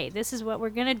said, hey, this is what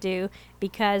we're going to do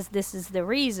because this is the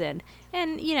reason.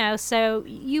 And, you know, so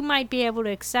you might be able to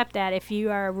accept that if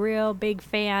you are a real big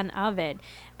fan of it.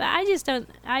 But I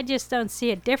just don't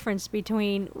see a difference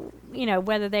between, you know,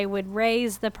 whether they would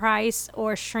raise the price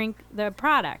or shrink the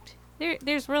product.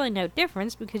 There's really no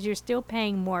difference because you're still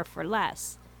paying more for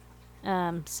less.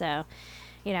 So,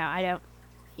 you know, I don't,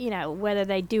 you know, whether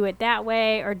they do it that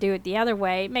way or do it the other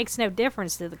way, it makes no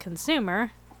difference to the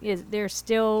consumer. They're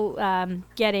still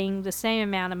getting the same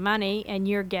amount of money and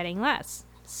you're getting less.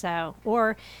 So,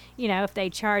 or, you know, if they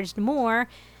charged more,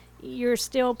 you're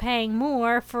still paying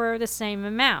more for the same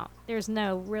amount. There's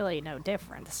really no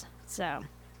difference. So,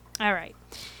 all right.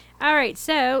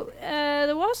 So,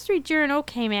 the Wall Street Journal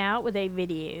came out with a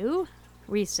video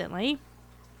recently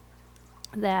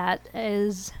that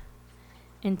is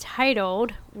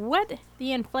entitled, What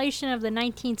the Inflation of the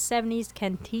 1970s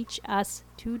Can Teach Us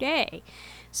Today.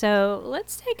 So,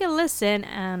 let's take a listen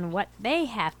on what they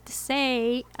have to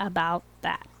say about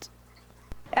that.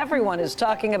 Everyone is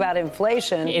talking about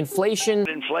inflation. Inflation.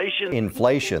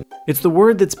 It's the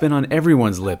word that's been on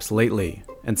everyone's lips lately,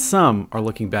 and some are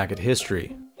looking back at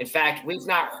history. In fact, we've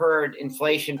not heard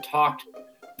inflation talked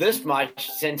this much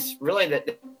since really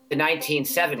the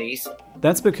 1970s.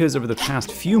 That's because over the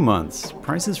past few months,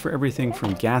 prices for everything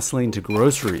from gasoline to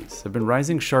groceries have been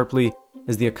rising sharply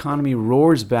as the economy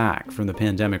roars back from the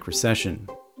pandemic recession.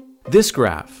 This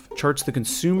graph charts the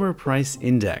Consumer Price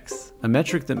Index, a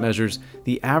metric that measures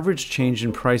the average change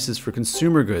in prices for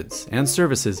consumer goods and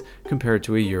services compared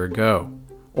to a year ago,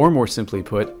 or more simply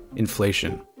put,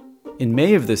 inflation. In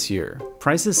May of this year,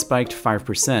 prices spiked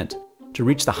 5% to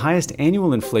reach the highest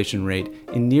annual inflation rate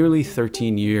in nearly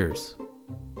 13 years.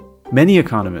 Many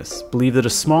economists believe that a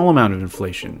small amount of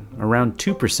inflation, around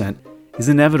 2%, is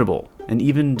inevitable and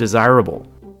even desirable.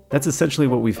 That's essentially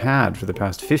what we've had for the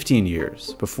past 15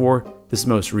 years before this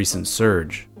most recent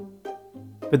surge.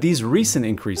 But these recent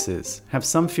increases have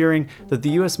some fearing that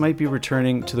the US might be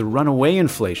returning to the runaway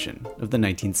inflation of the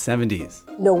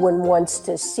 1970s. No one wants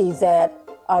to see that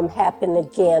happen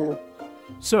again.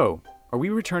 So, are we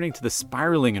returning to the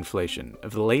spiraling inflation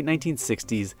of the late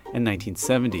 1960s and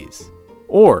 1970s?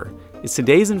 Or is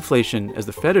today's inflation, as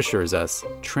the Fed assures us,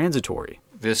 transitory?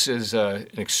 This is an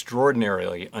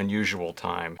extraordinarily unusual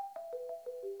time.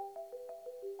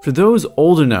 For those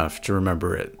old enough to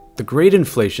remember it, the Great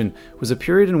Inflation was a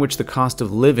period in which the cost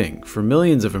of living for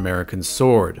millions of Americans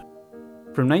soared.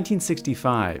 From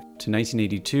 1965 to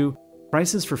 1982,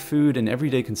 prices for food and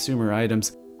everyday consumer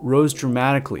items rose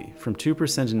dramatically from 2% in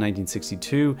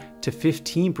 1962 to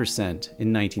 15%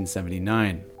 in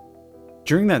 1979.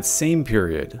 During that same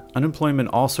period, unemployment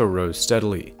also rose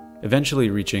steadily, eventually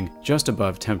reaching just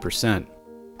above 10%.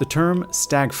 The term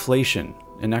stagflation,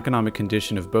 an economic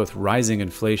condition of both rising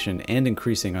inflation and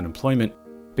increasing unemployment,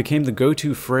 became the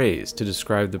go-to phrase to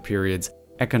describe the period's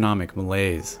economic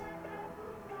malaise.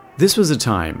 This was a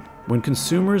time when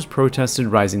consumers protested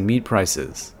rising meat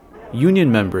prices,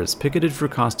 union members picketed for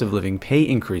cost of living pay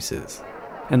increases,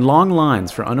 and long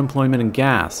lines for unemployment and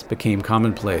gas became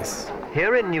commonplace.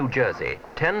 Here in New Jersey,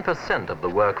 10% of the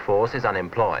workforce is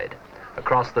unemployed.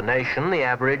 Across the nation, the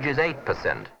average is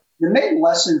 8%. The main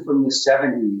lesson from the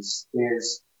 70s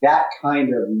is that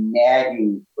kind of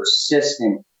nagging,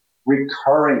 persistent,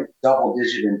 recurrent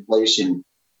double-digit inflation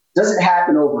doesn't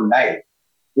happen overnight.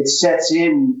 It sets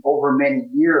in over many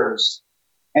years,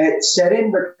 and it set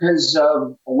in because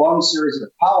of a long series of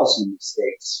policy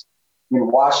mistakes in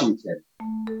Washington.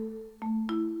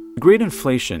 The Great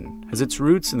Inflation has its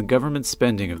roots in the government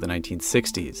spending of the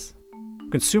 1960s.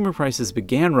 Consumer prices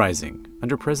began rising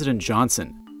under President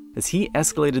Johnson as he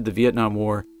escalated the Vietnam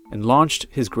War and launched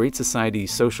his Great Society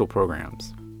social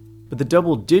programs. But the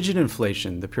double-digit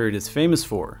inflation the period is famous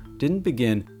for didn't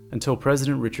begin until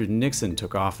President Richard Nixon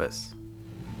took office.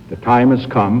 The time has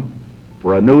come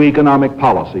for a new economic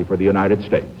policy for the United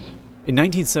States. In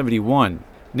 1971,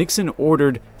 Nixon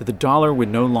ordered that the dollar would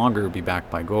no longer be backed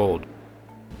by gold.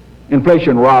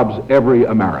 Inflation robs every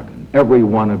American, every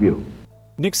one of you.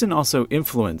 Nixon also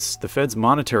influenced the Fed's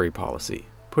monetary policy,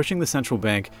 pushing the central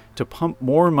bank to pump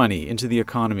more money into the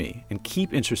economy and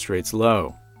keep interest rates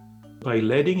low. By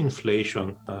letting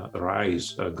inflation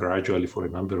rise gradually for a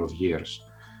number of years,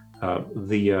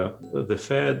 the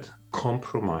Fed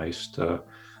compromised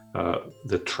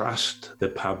the trust the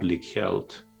public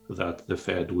held that the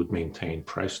Fed would maintain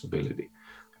price stability.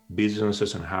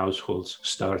 Businesses and households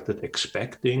started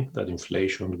expecting that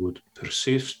inflation would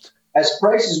persist. As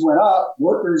prices went up,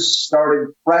 workers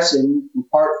started pressing, in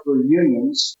part for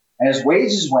unions. And as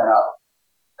wages went up,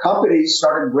 companies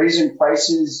started raising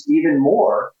prices even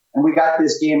more. And we got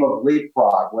this game of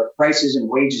leapfrog where prices and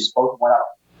wages both went up.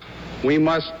 We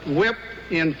must whip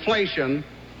inflation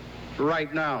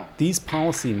right now. These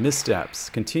policy missteps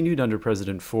continued under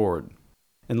President Ford.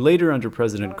 And later under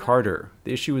President Carter,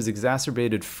 the issue was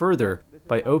exacerbated further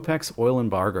by OPEC's oil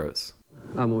embargoes.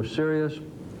 A more serious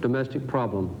domestic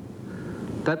problem.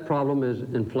 That problem is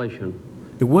inflation.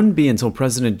 It wouldn't be until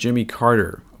President Jimmy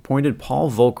Carter appointed Paul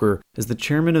Volcker as the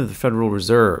chairman of the Federal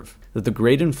Reserve that the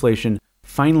Great Inflation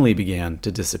finally began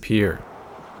to disappear.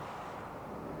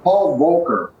 Paul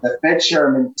Volcker, the Fed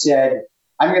chairman, said,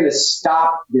 "I'm going to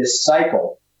stop this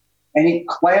cycle." And he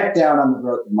clamped down on the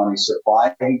growth of money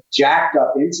supply, and he jacked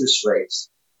up interest rates.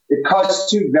 It caused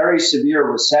two very severe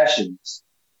recessions.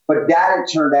 But that,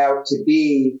 it turned out to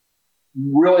be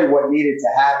really what needed to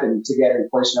happen to get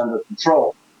inflation under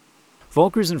control.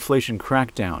 Volcker's inflation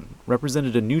crackdown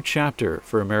represented a new chapter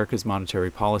for America's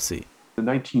monetary policy. In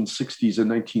the 1960s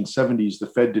and 1970s, the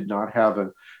Fed did not have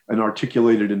an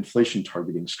articulated inflation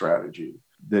targeting strategy,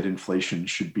 that inflation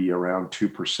should be around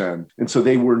 2%. And so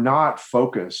they were not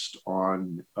focused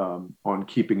on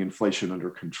keeping inflation under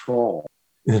control.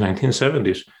 In the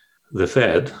 1970s, the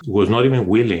Fed was not even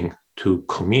willing to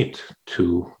commit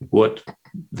to what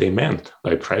they meant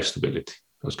by price stability.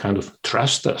 It was kind of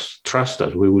trust us,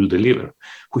 we will deliver,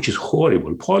 which is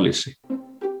horrible policy.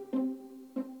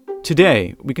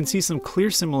 Today, we can see some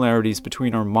clear similarities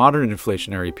between our modern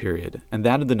inflationary period and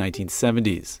that of the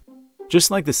 1970s. Just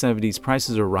like the 70s,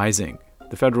 prices are rising.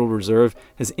 The Federal Reserve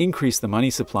has increased the money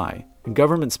supply, and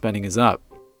government spending is up.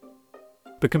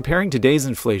 But comparing today's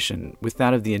inflation with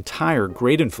that of the entire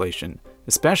Great Inflation,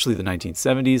 especially the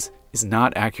 1970s, is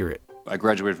not accurate. I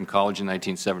graduated from college in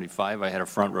 1975. I had a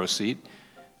front row seat.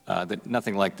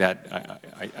 Nothing like that.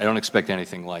 I don't expect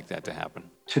anything like that to happen.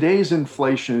 Today's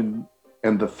inflation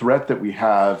and the threat that we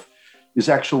have is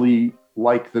actually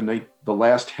like the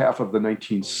last half of the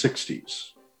 1960s.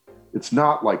 It's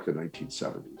not like the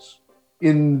 1970s.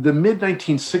 In the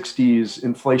mid-1960s,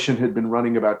 inflation had been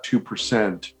running about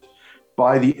 2%.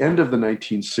 By the end of the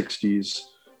 1960s,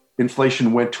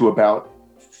 inflation went to about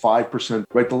 5%.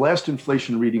 Right, the last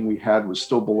inflation reading we had was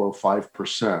still below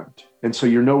 5%. And so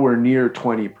you're nowhere near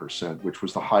 20%, which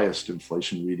was the highest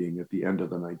inflation reading at the end of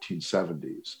the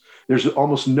 1970s. There's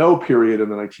almost no period in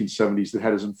the 1970s that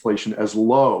had inflation as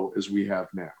low as we have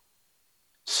now.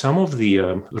 Some of the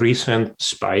recent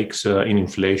spikes in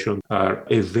inflation are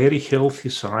a very healthy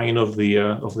sign of the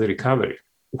recovery.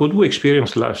 What we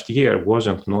experienced last year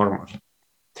wasn't normal.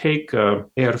 Take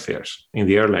airfares in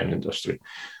the airline industry.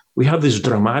 We had this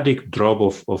dramatic drop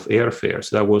of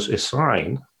airfares that was a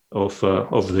sign of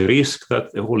the risk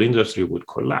that the whole industry would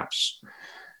collapse.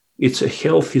 It's a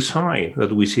healthy sign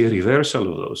that we see a reversal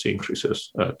of those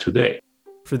increases today.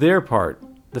 For their part,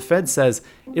 the Fed says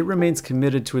it remains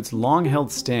committed to its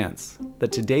long-held stance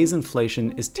that today's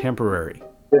inflation is temporary.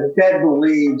 The Fed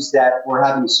believes that we're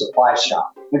having a supply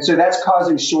shock. And so that's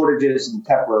causing shortages and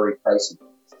temporary pricing.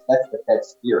 That's the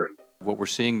Fed's theory. What we're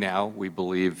seeing now, we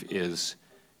believe, is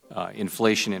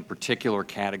inflation in particular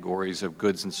categories of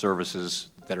goods and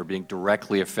services that are being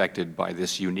directly affected by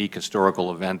this unique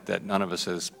historical event that none of us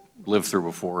has lived through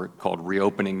before, called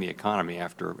reopening the economy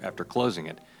after closing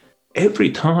it.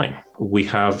 Every time we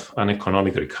have an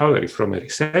economic recovery from a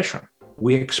recession,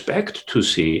 We expect to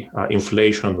see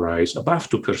inflation rise above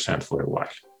 2% for a while.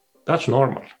 That's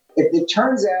normal. If it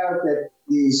turns out that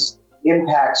these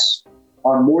impacts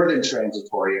are more than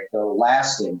transitory, if they're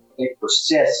lasting, they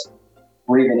persist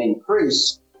or even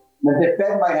increase, then the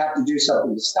Fed might have to do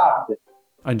something to stop it.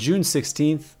 On June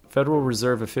 16th, Federal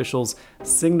Reserve officials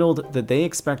signaled that they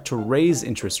expect to raise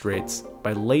interest rates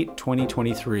by late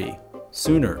 2023,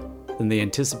 sooner than they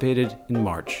anticipated in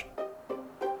March.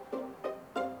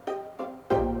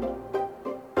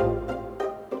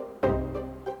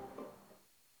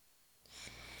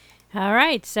 All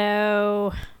right,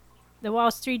 so the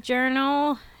Wall Street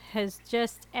Journal has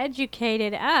just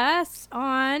educated us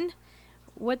on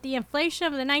what the inflation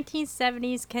of the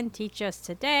 1970s can teach us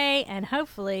today, and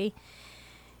hopefully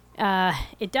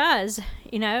it does.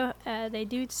 You know, they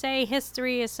do say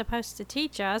history is supposed to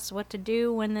teach us what to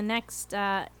do when the next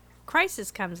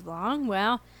crisis comes along.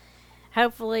 Well,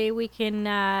 hopefully we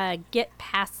can get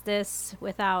past this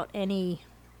without any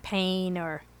pain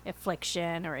or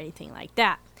affliction or anything like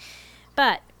that.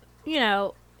 But, you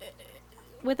know,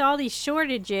 with all these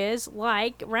shortages,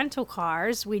 like rental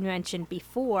cars we mentioned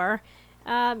before,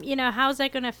 you know, how's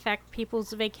that going to affect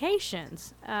people's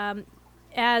vacations?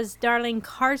 As Darlene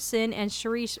Carson and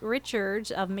Sharice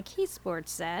Richards of McKeesports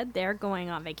said, they're going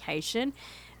on vacation.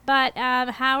 But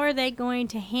how are they going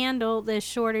to handle the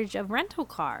shortage of rental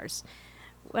cars?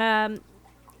 You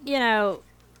know,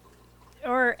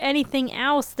 or anything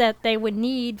else that they would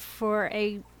need for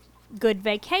a good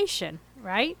vacation,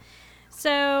 right?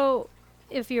 So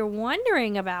if you're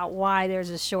wondering about why there's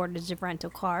a shortage of rental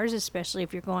cars, especially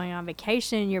if you're going on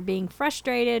vacation, you're being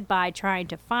frustrated by trying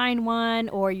to find one,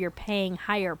 or you're paying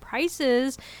higher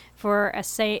prices for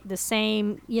the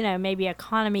same, you know, maybe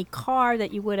economy car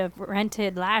that you would have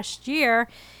rented last year,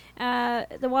 the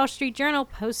Wall Street Journal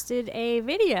posted a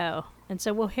video. And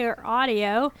so we'll hear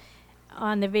audio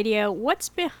on the video, what's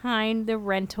behind the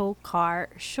rental car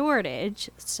shortage.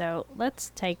 So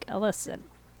let's take a listen.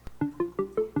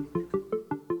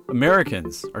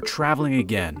 Americans are traveling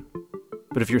again.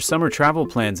 But if your summer travel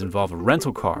plans involve a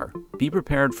rental car, be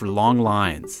prepared for long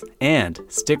lines and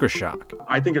sticker shock.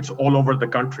 I think it's all over the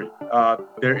country.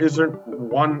 There isn't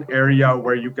one area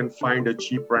where you can find a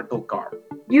cheap rental car.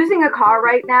 Using a car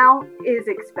right now is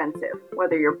expensive,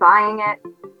 whether you're buying it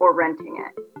or renting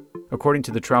it. According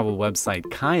to the travel website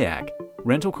Kayak,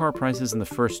 rental car prices in the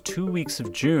first 2 weeks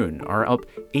of June are up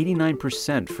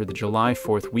 89% for the July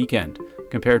 4th weekend,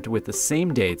 compared to with the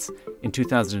same dates in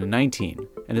 2019,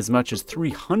 and as much as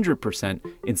 300%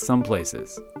 in some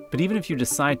places. But even if you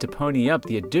decide to pony up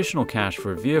the additional cash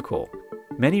for a vehicle,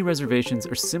 many reservations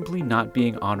are simply not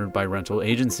being honored by rental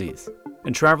agencies.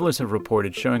 And travelers have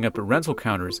reported showing up at rental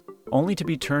counters only to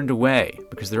be turned away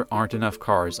because there aren't enough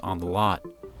cars on the lot.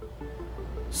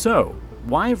 So,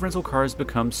 why have rental cars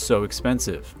become so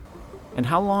expensive? And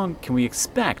how long can we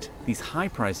expect these high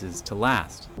prices to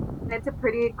last? It's a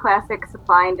pretty classic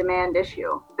supply and demand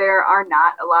issue. There are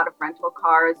not a lot of rental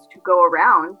cars to go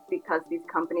around because these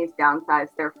companies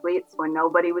downsized their fleets when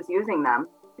nobody was using them.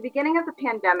 At the beginning of the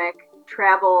pandemic,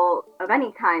 travel of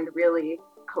any kind really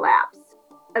collapsed,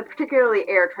 particularly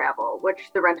air travel,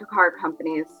 which the rental car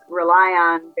companies rely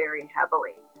on very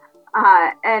heavily.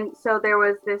 And so there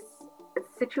was this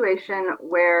situation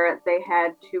where they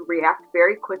had to react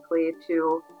very quickly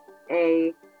to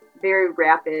a very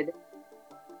rapid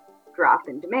drop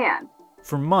in demand.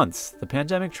 For months, the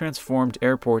pandemic transformed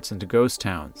airports into ghost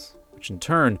towns, which in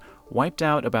turn wiped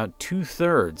out about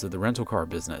 2/3 of the rental car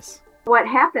business. What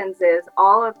happens is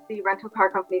all of the rental car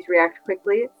companies react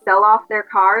quickly, sell off their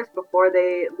cars before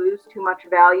they lose too much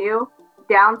value,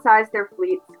 downsize their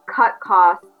fleets, cut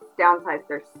costs, downsize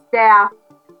their staff.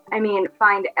 I mean,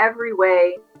 find every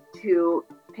way to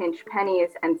pinch pennies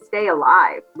and stay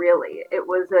alive, really. It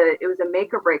was a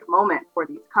make or break moment for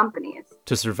these companies.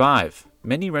 To survive,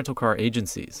 many rental car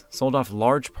agencies sold off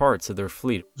large parts of their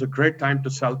fleet. It's a great time to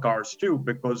sell cars too,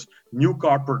 because new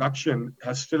car production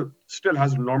still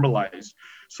hasn't normalized.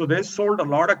 So they sold a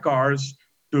lot of cars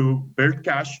to build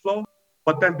cash flow,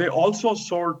 but then they also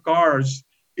sold cars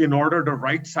in order to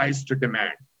right size to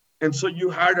demand. And so you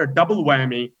had a double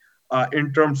whammy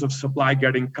in terms of supply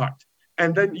getting cut.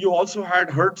 And then you also had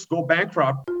Hertz go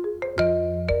bankrupt.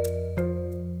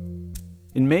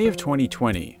 In May of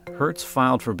 2020, Hertz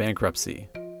filed for bankruptcy.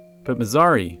 But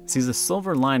Mazzari sees a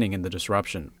silver lining in the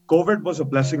disruption. COVID was a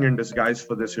blessing in disguise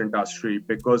for this industry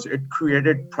because it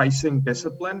created pricing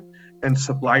discipline and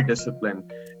supply discipline.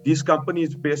 These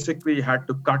companies basically had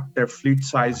to cut their fleet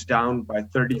size down by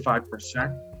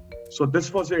 35%. So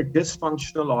this was a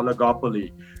dysfunctional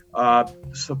oligopoly.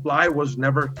 Supply was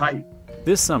never tight.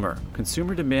 This summer,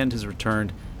 consumer demand has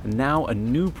returned and now a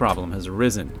new problem has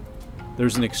arisen.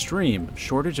 There's an extreme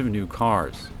shortage of new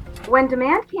cars. When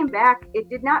demand came back, it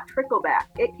did not trickle back.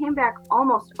 It came back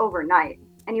almost overnight.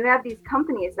 And you have these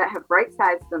companies that have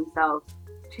right-sized themselves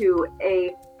to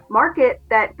a market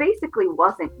that basically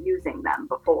wasn't using them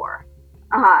before.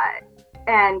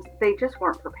 And they just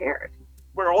weren't prepared.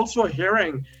 We're also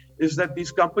hearing is that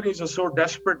these companies are so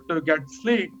desperate to get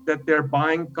fleet that they're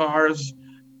buying cars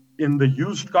in the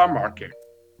used car market,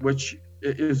 which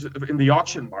is in the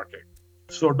auction market.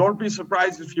 So don't be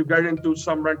surprised if you get into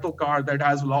some rental car that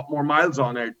has a lot more miles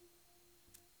on it.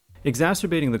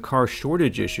 Exacerbating the car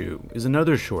shortage issue is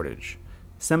another shortage: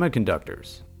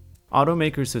 semiconductors.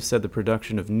 Automakers have said the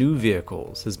production of new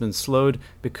vehicles has been slowed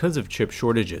because of chip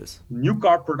shortages. New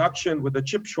car production with a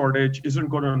chip shortage isn't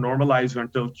going to normalize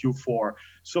until Q4.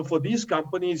 So for these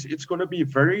companies, it's going to be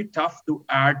very tough to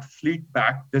add fleet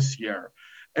back this year.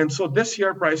 And so this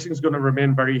year pricing is going to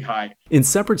remain very high. In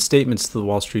separate statements to the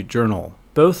Wall Street Journal,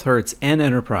 both Hertz and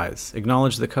Enterprise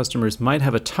acknowledge that customers might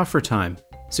have a tougher time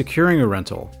securing a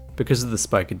rental because of the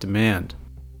spike in demand.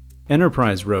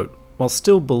 Enterprise wrote, "While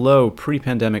still below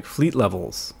pre-pandemic fleet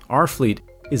levels, our fleet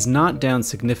is not down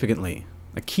significantly.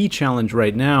 A key challenge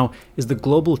right now is the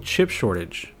global chip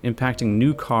shortage impacting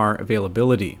new car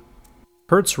availability."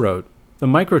 Hertz wrote, "The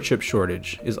microchip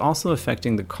shortage is also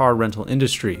affecting the car rental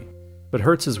industry, but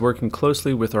Hertz is working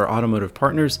closely with our automotive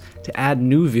partners to add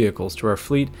new vehicles to our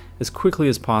fleet as quickly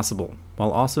as possible,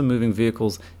 while also moving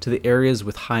vehicles to the areas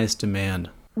with highest demand."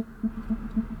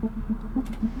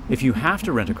 If you have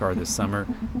to rent a car this summer,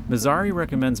 Mazzari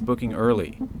recommends booking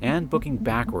early and booking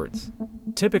backwards.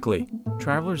 Typically,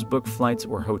 travelers book flights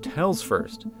or hotels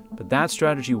first, but that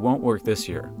strategy won't work this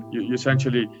year. You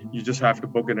essentially just have to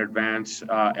book in advance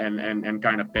and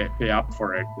kind of pay up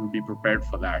for it and be prepared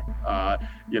for that.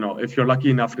 If you're lucky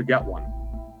enough to get one.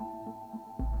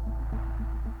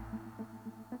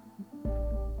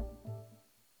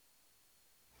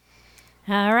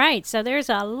 All right, so there's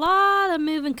a lot of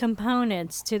moving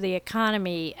components to the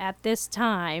economy at this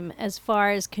time as far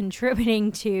as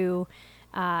contributing to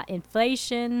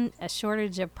inflation, a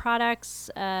shortage of products,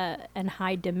 and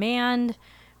high demand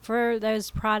for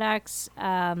those products.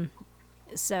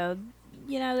 So,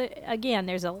 again,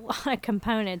 there's a lot of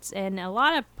components and a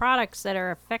lot of products that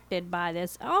are affected by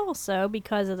this also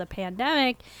because of the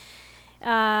pandemic.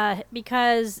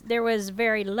 Because there was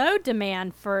very low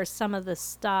demand for some of the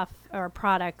stuff or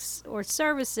products or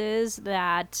services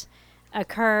that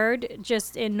occurred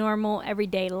just in normal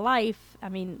everyday life. I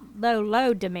mean,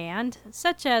 low demand,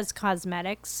 such as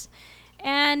cosmetics.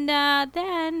 And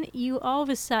then you all of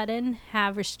a sudden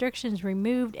have restrictions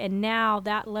removed, and now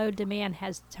that low demand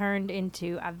has turned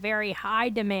into a very high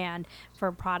demand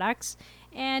for products.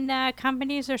 And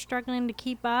companies are struggling to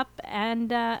keep up and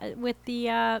with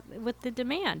the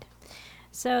demand.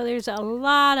 So there's a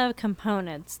lot of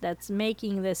components that's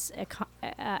making this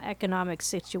economic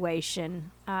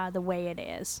situation the way it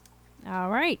is. All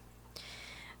right.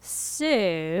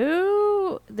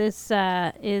 So this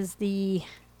is the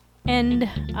end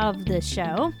of the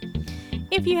show.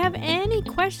 If you have any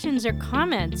questions or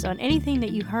comments on anything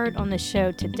that you heard on the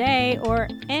show today or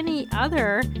any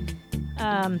other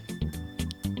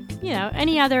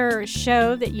any other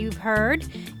show that you've heard,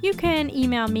 you can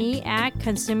email me at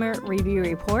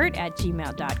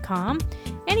consumerreviewreport@gmail.com.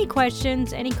 Any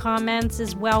questions, any comments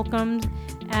is welcomed.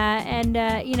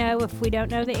 If we don't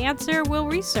know the answer, we'll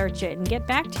research it and get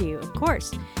back to you, of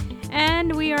course.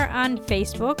 And we are on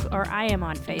Facebook, or I am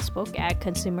on Facebook at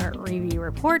Consumer Review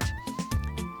Report,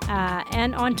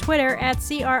 and on Twitter at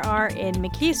CRR in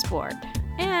McKeesport.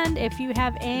 And if you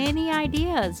have any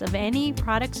ideas of any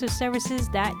products or services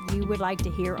that you would like to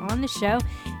hear on the show,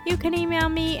 you can email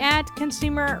me at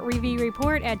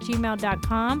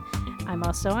consumerreviewreport@gmail.com. I'm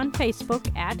also on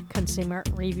Facebook at Consumer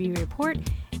Review Report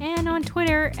and on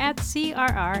Twitter at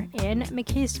CRR in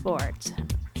McKeesport.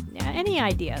 Any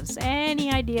ideas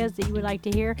that you would like to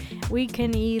hear? We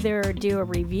can either do a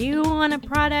review on a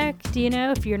product,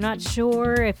 if you're not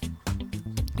sure if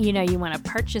you want to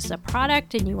purchase a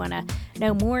product and you want to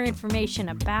know more information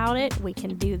about it, we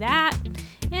can do that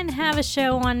and have a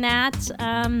show on that.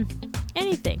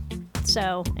 Anything.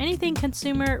 So anything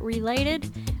consumer related,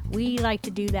 we like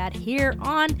to do that here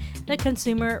on the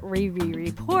Consumer Review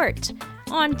Report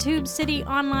on Tube City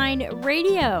Online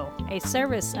Radio, a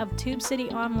service of Tube City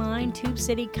Online, Tube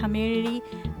City Community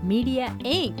Media,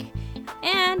 Inc.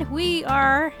 And we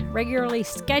are regularly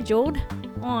scheduled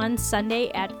on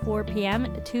Sunday at 4 p.m.,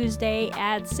 Tuesday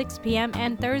at 6 p.m.,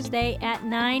 and Thursday at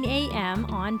 9 a.m.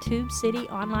 on Tube City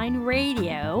Online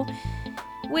Radio,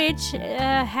 which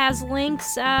has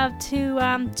links to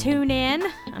tune in.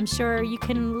 I'm sure you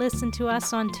can listen to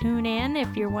us on TuneIn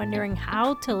if you're wondering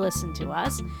how to listen to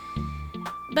us.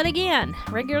 But again,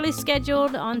 regularly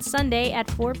scheduled on Sunday at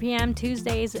 4 p.m.,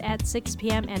 Tuesdays at 6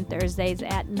 p.m., and Thursdays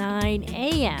at 9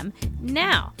 a.m.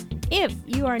 Now, if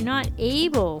you are not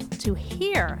able to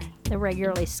hear the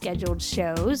regularly scheduled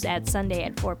shows at Sunday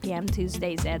at 4 p.m.,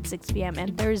 Tuesdays at 6 p.m.,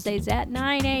 and Thursdays at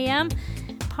 9 a.m.,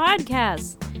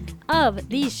 podcasts of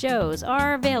these shows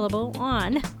are available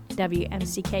on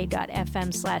wmck.fm/CRR,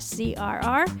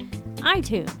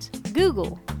 iTunes,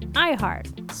 Google,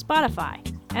 iHeart, Spotify,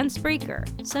 and Spreaker.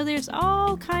 So there's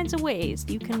all kinds of ways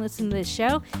you can listen to this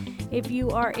show if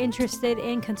you are interested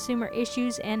in consumer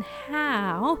issues and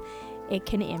how it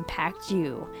can impact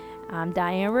you. I'm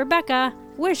Diane Rebecca,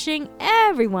 wishing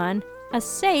everyone a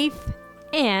safe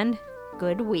and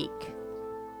good week.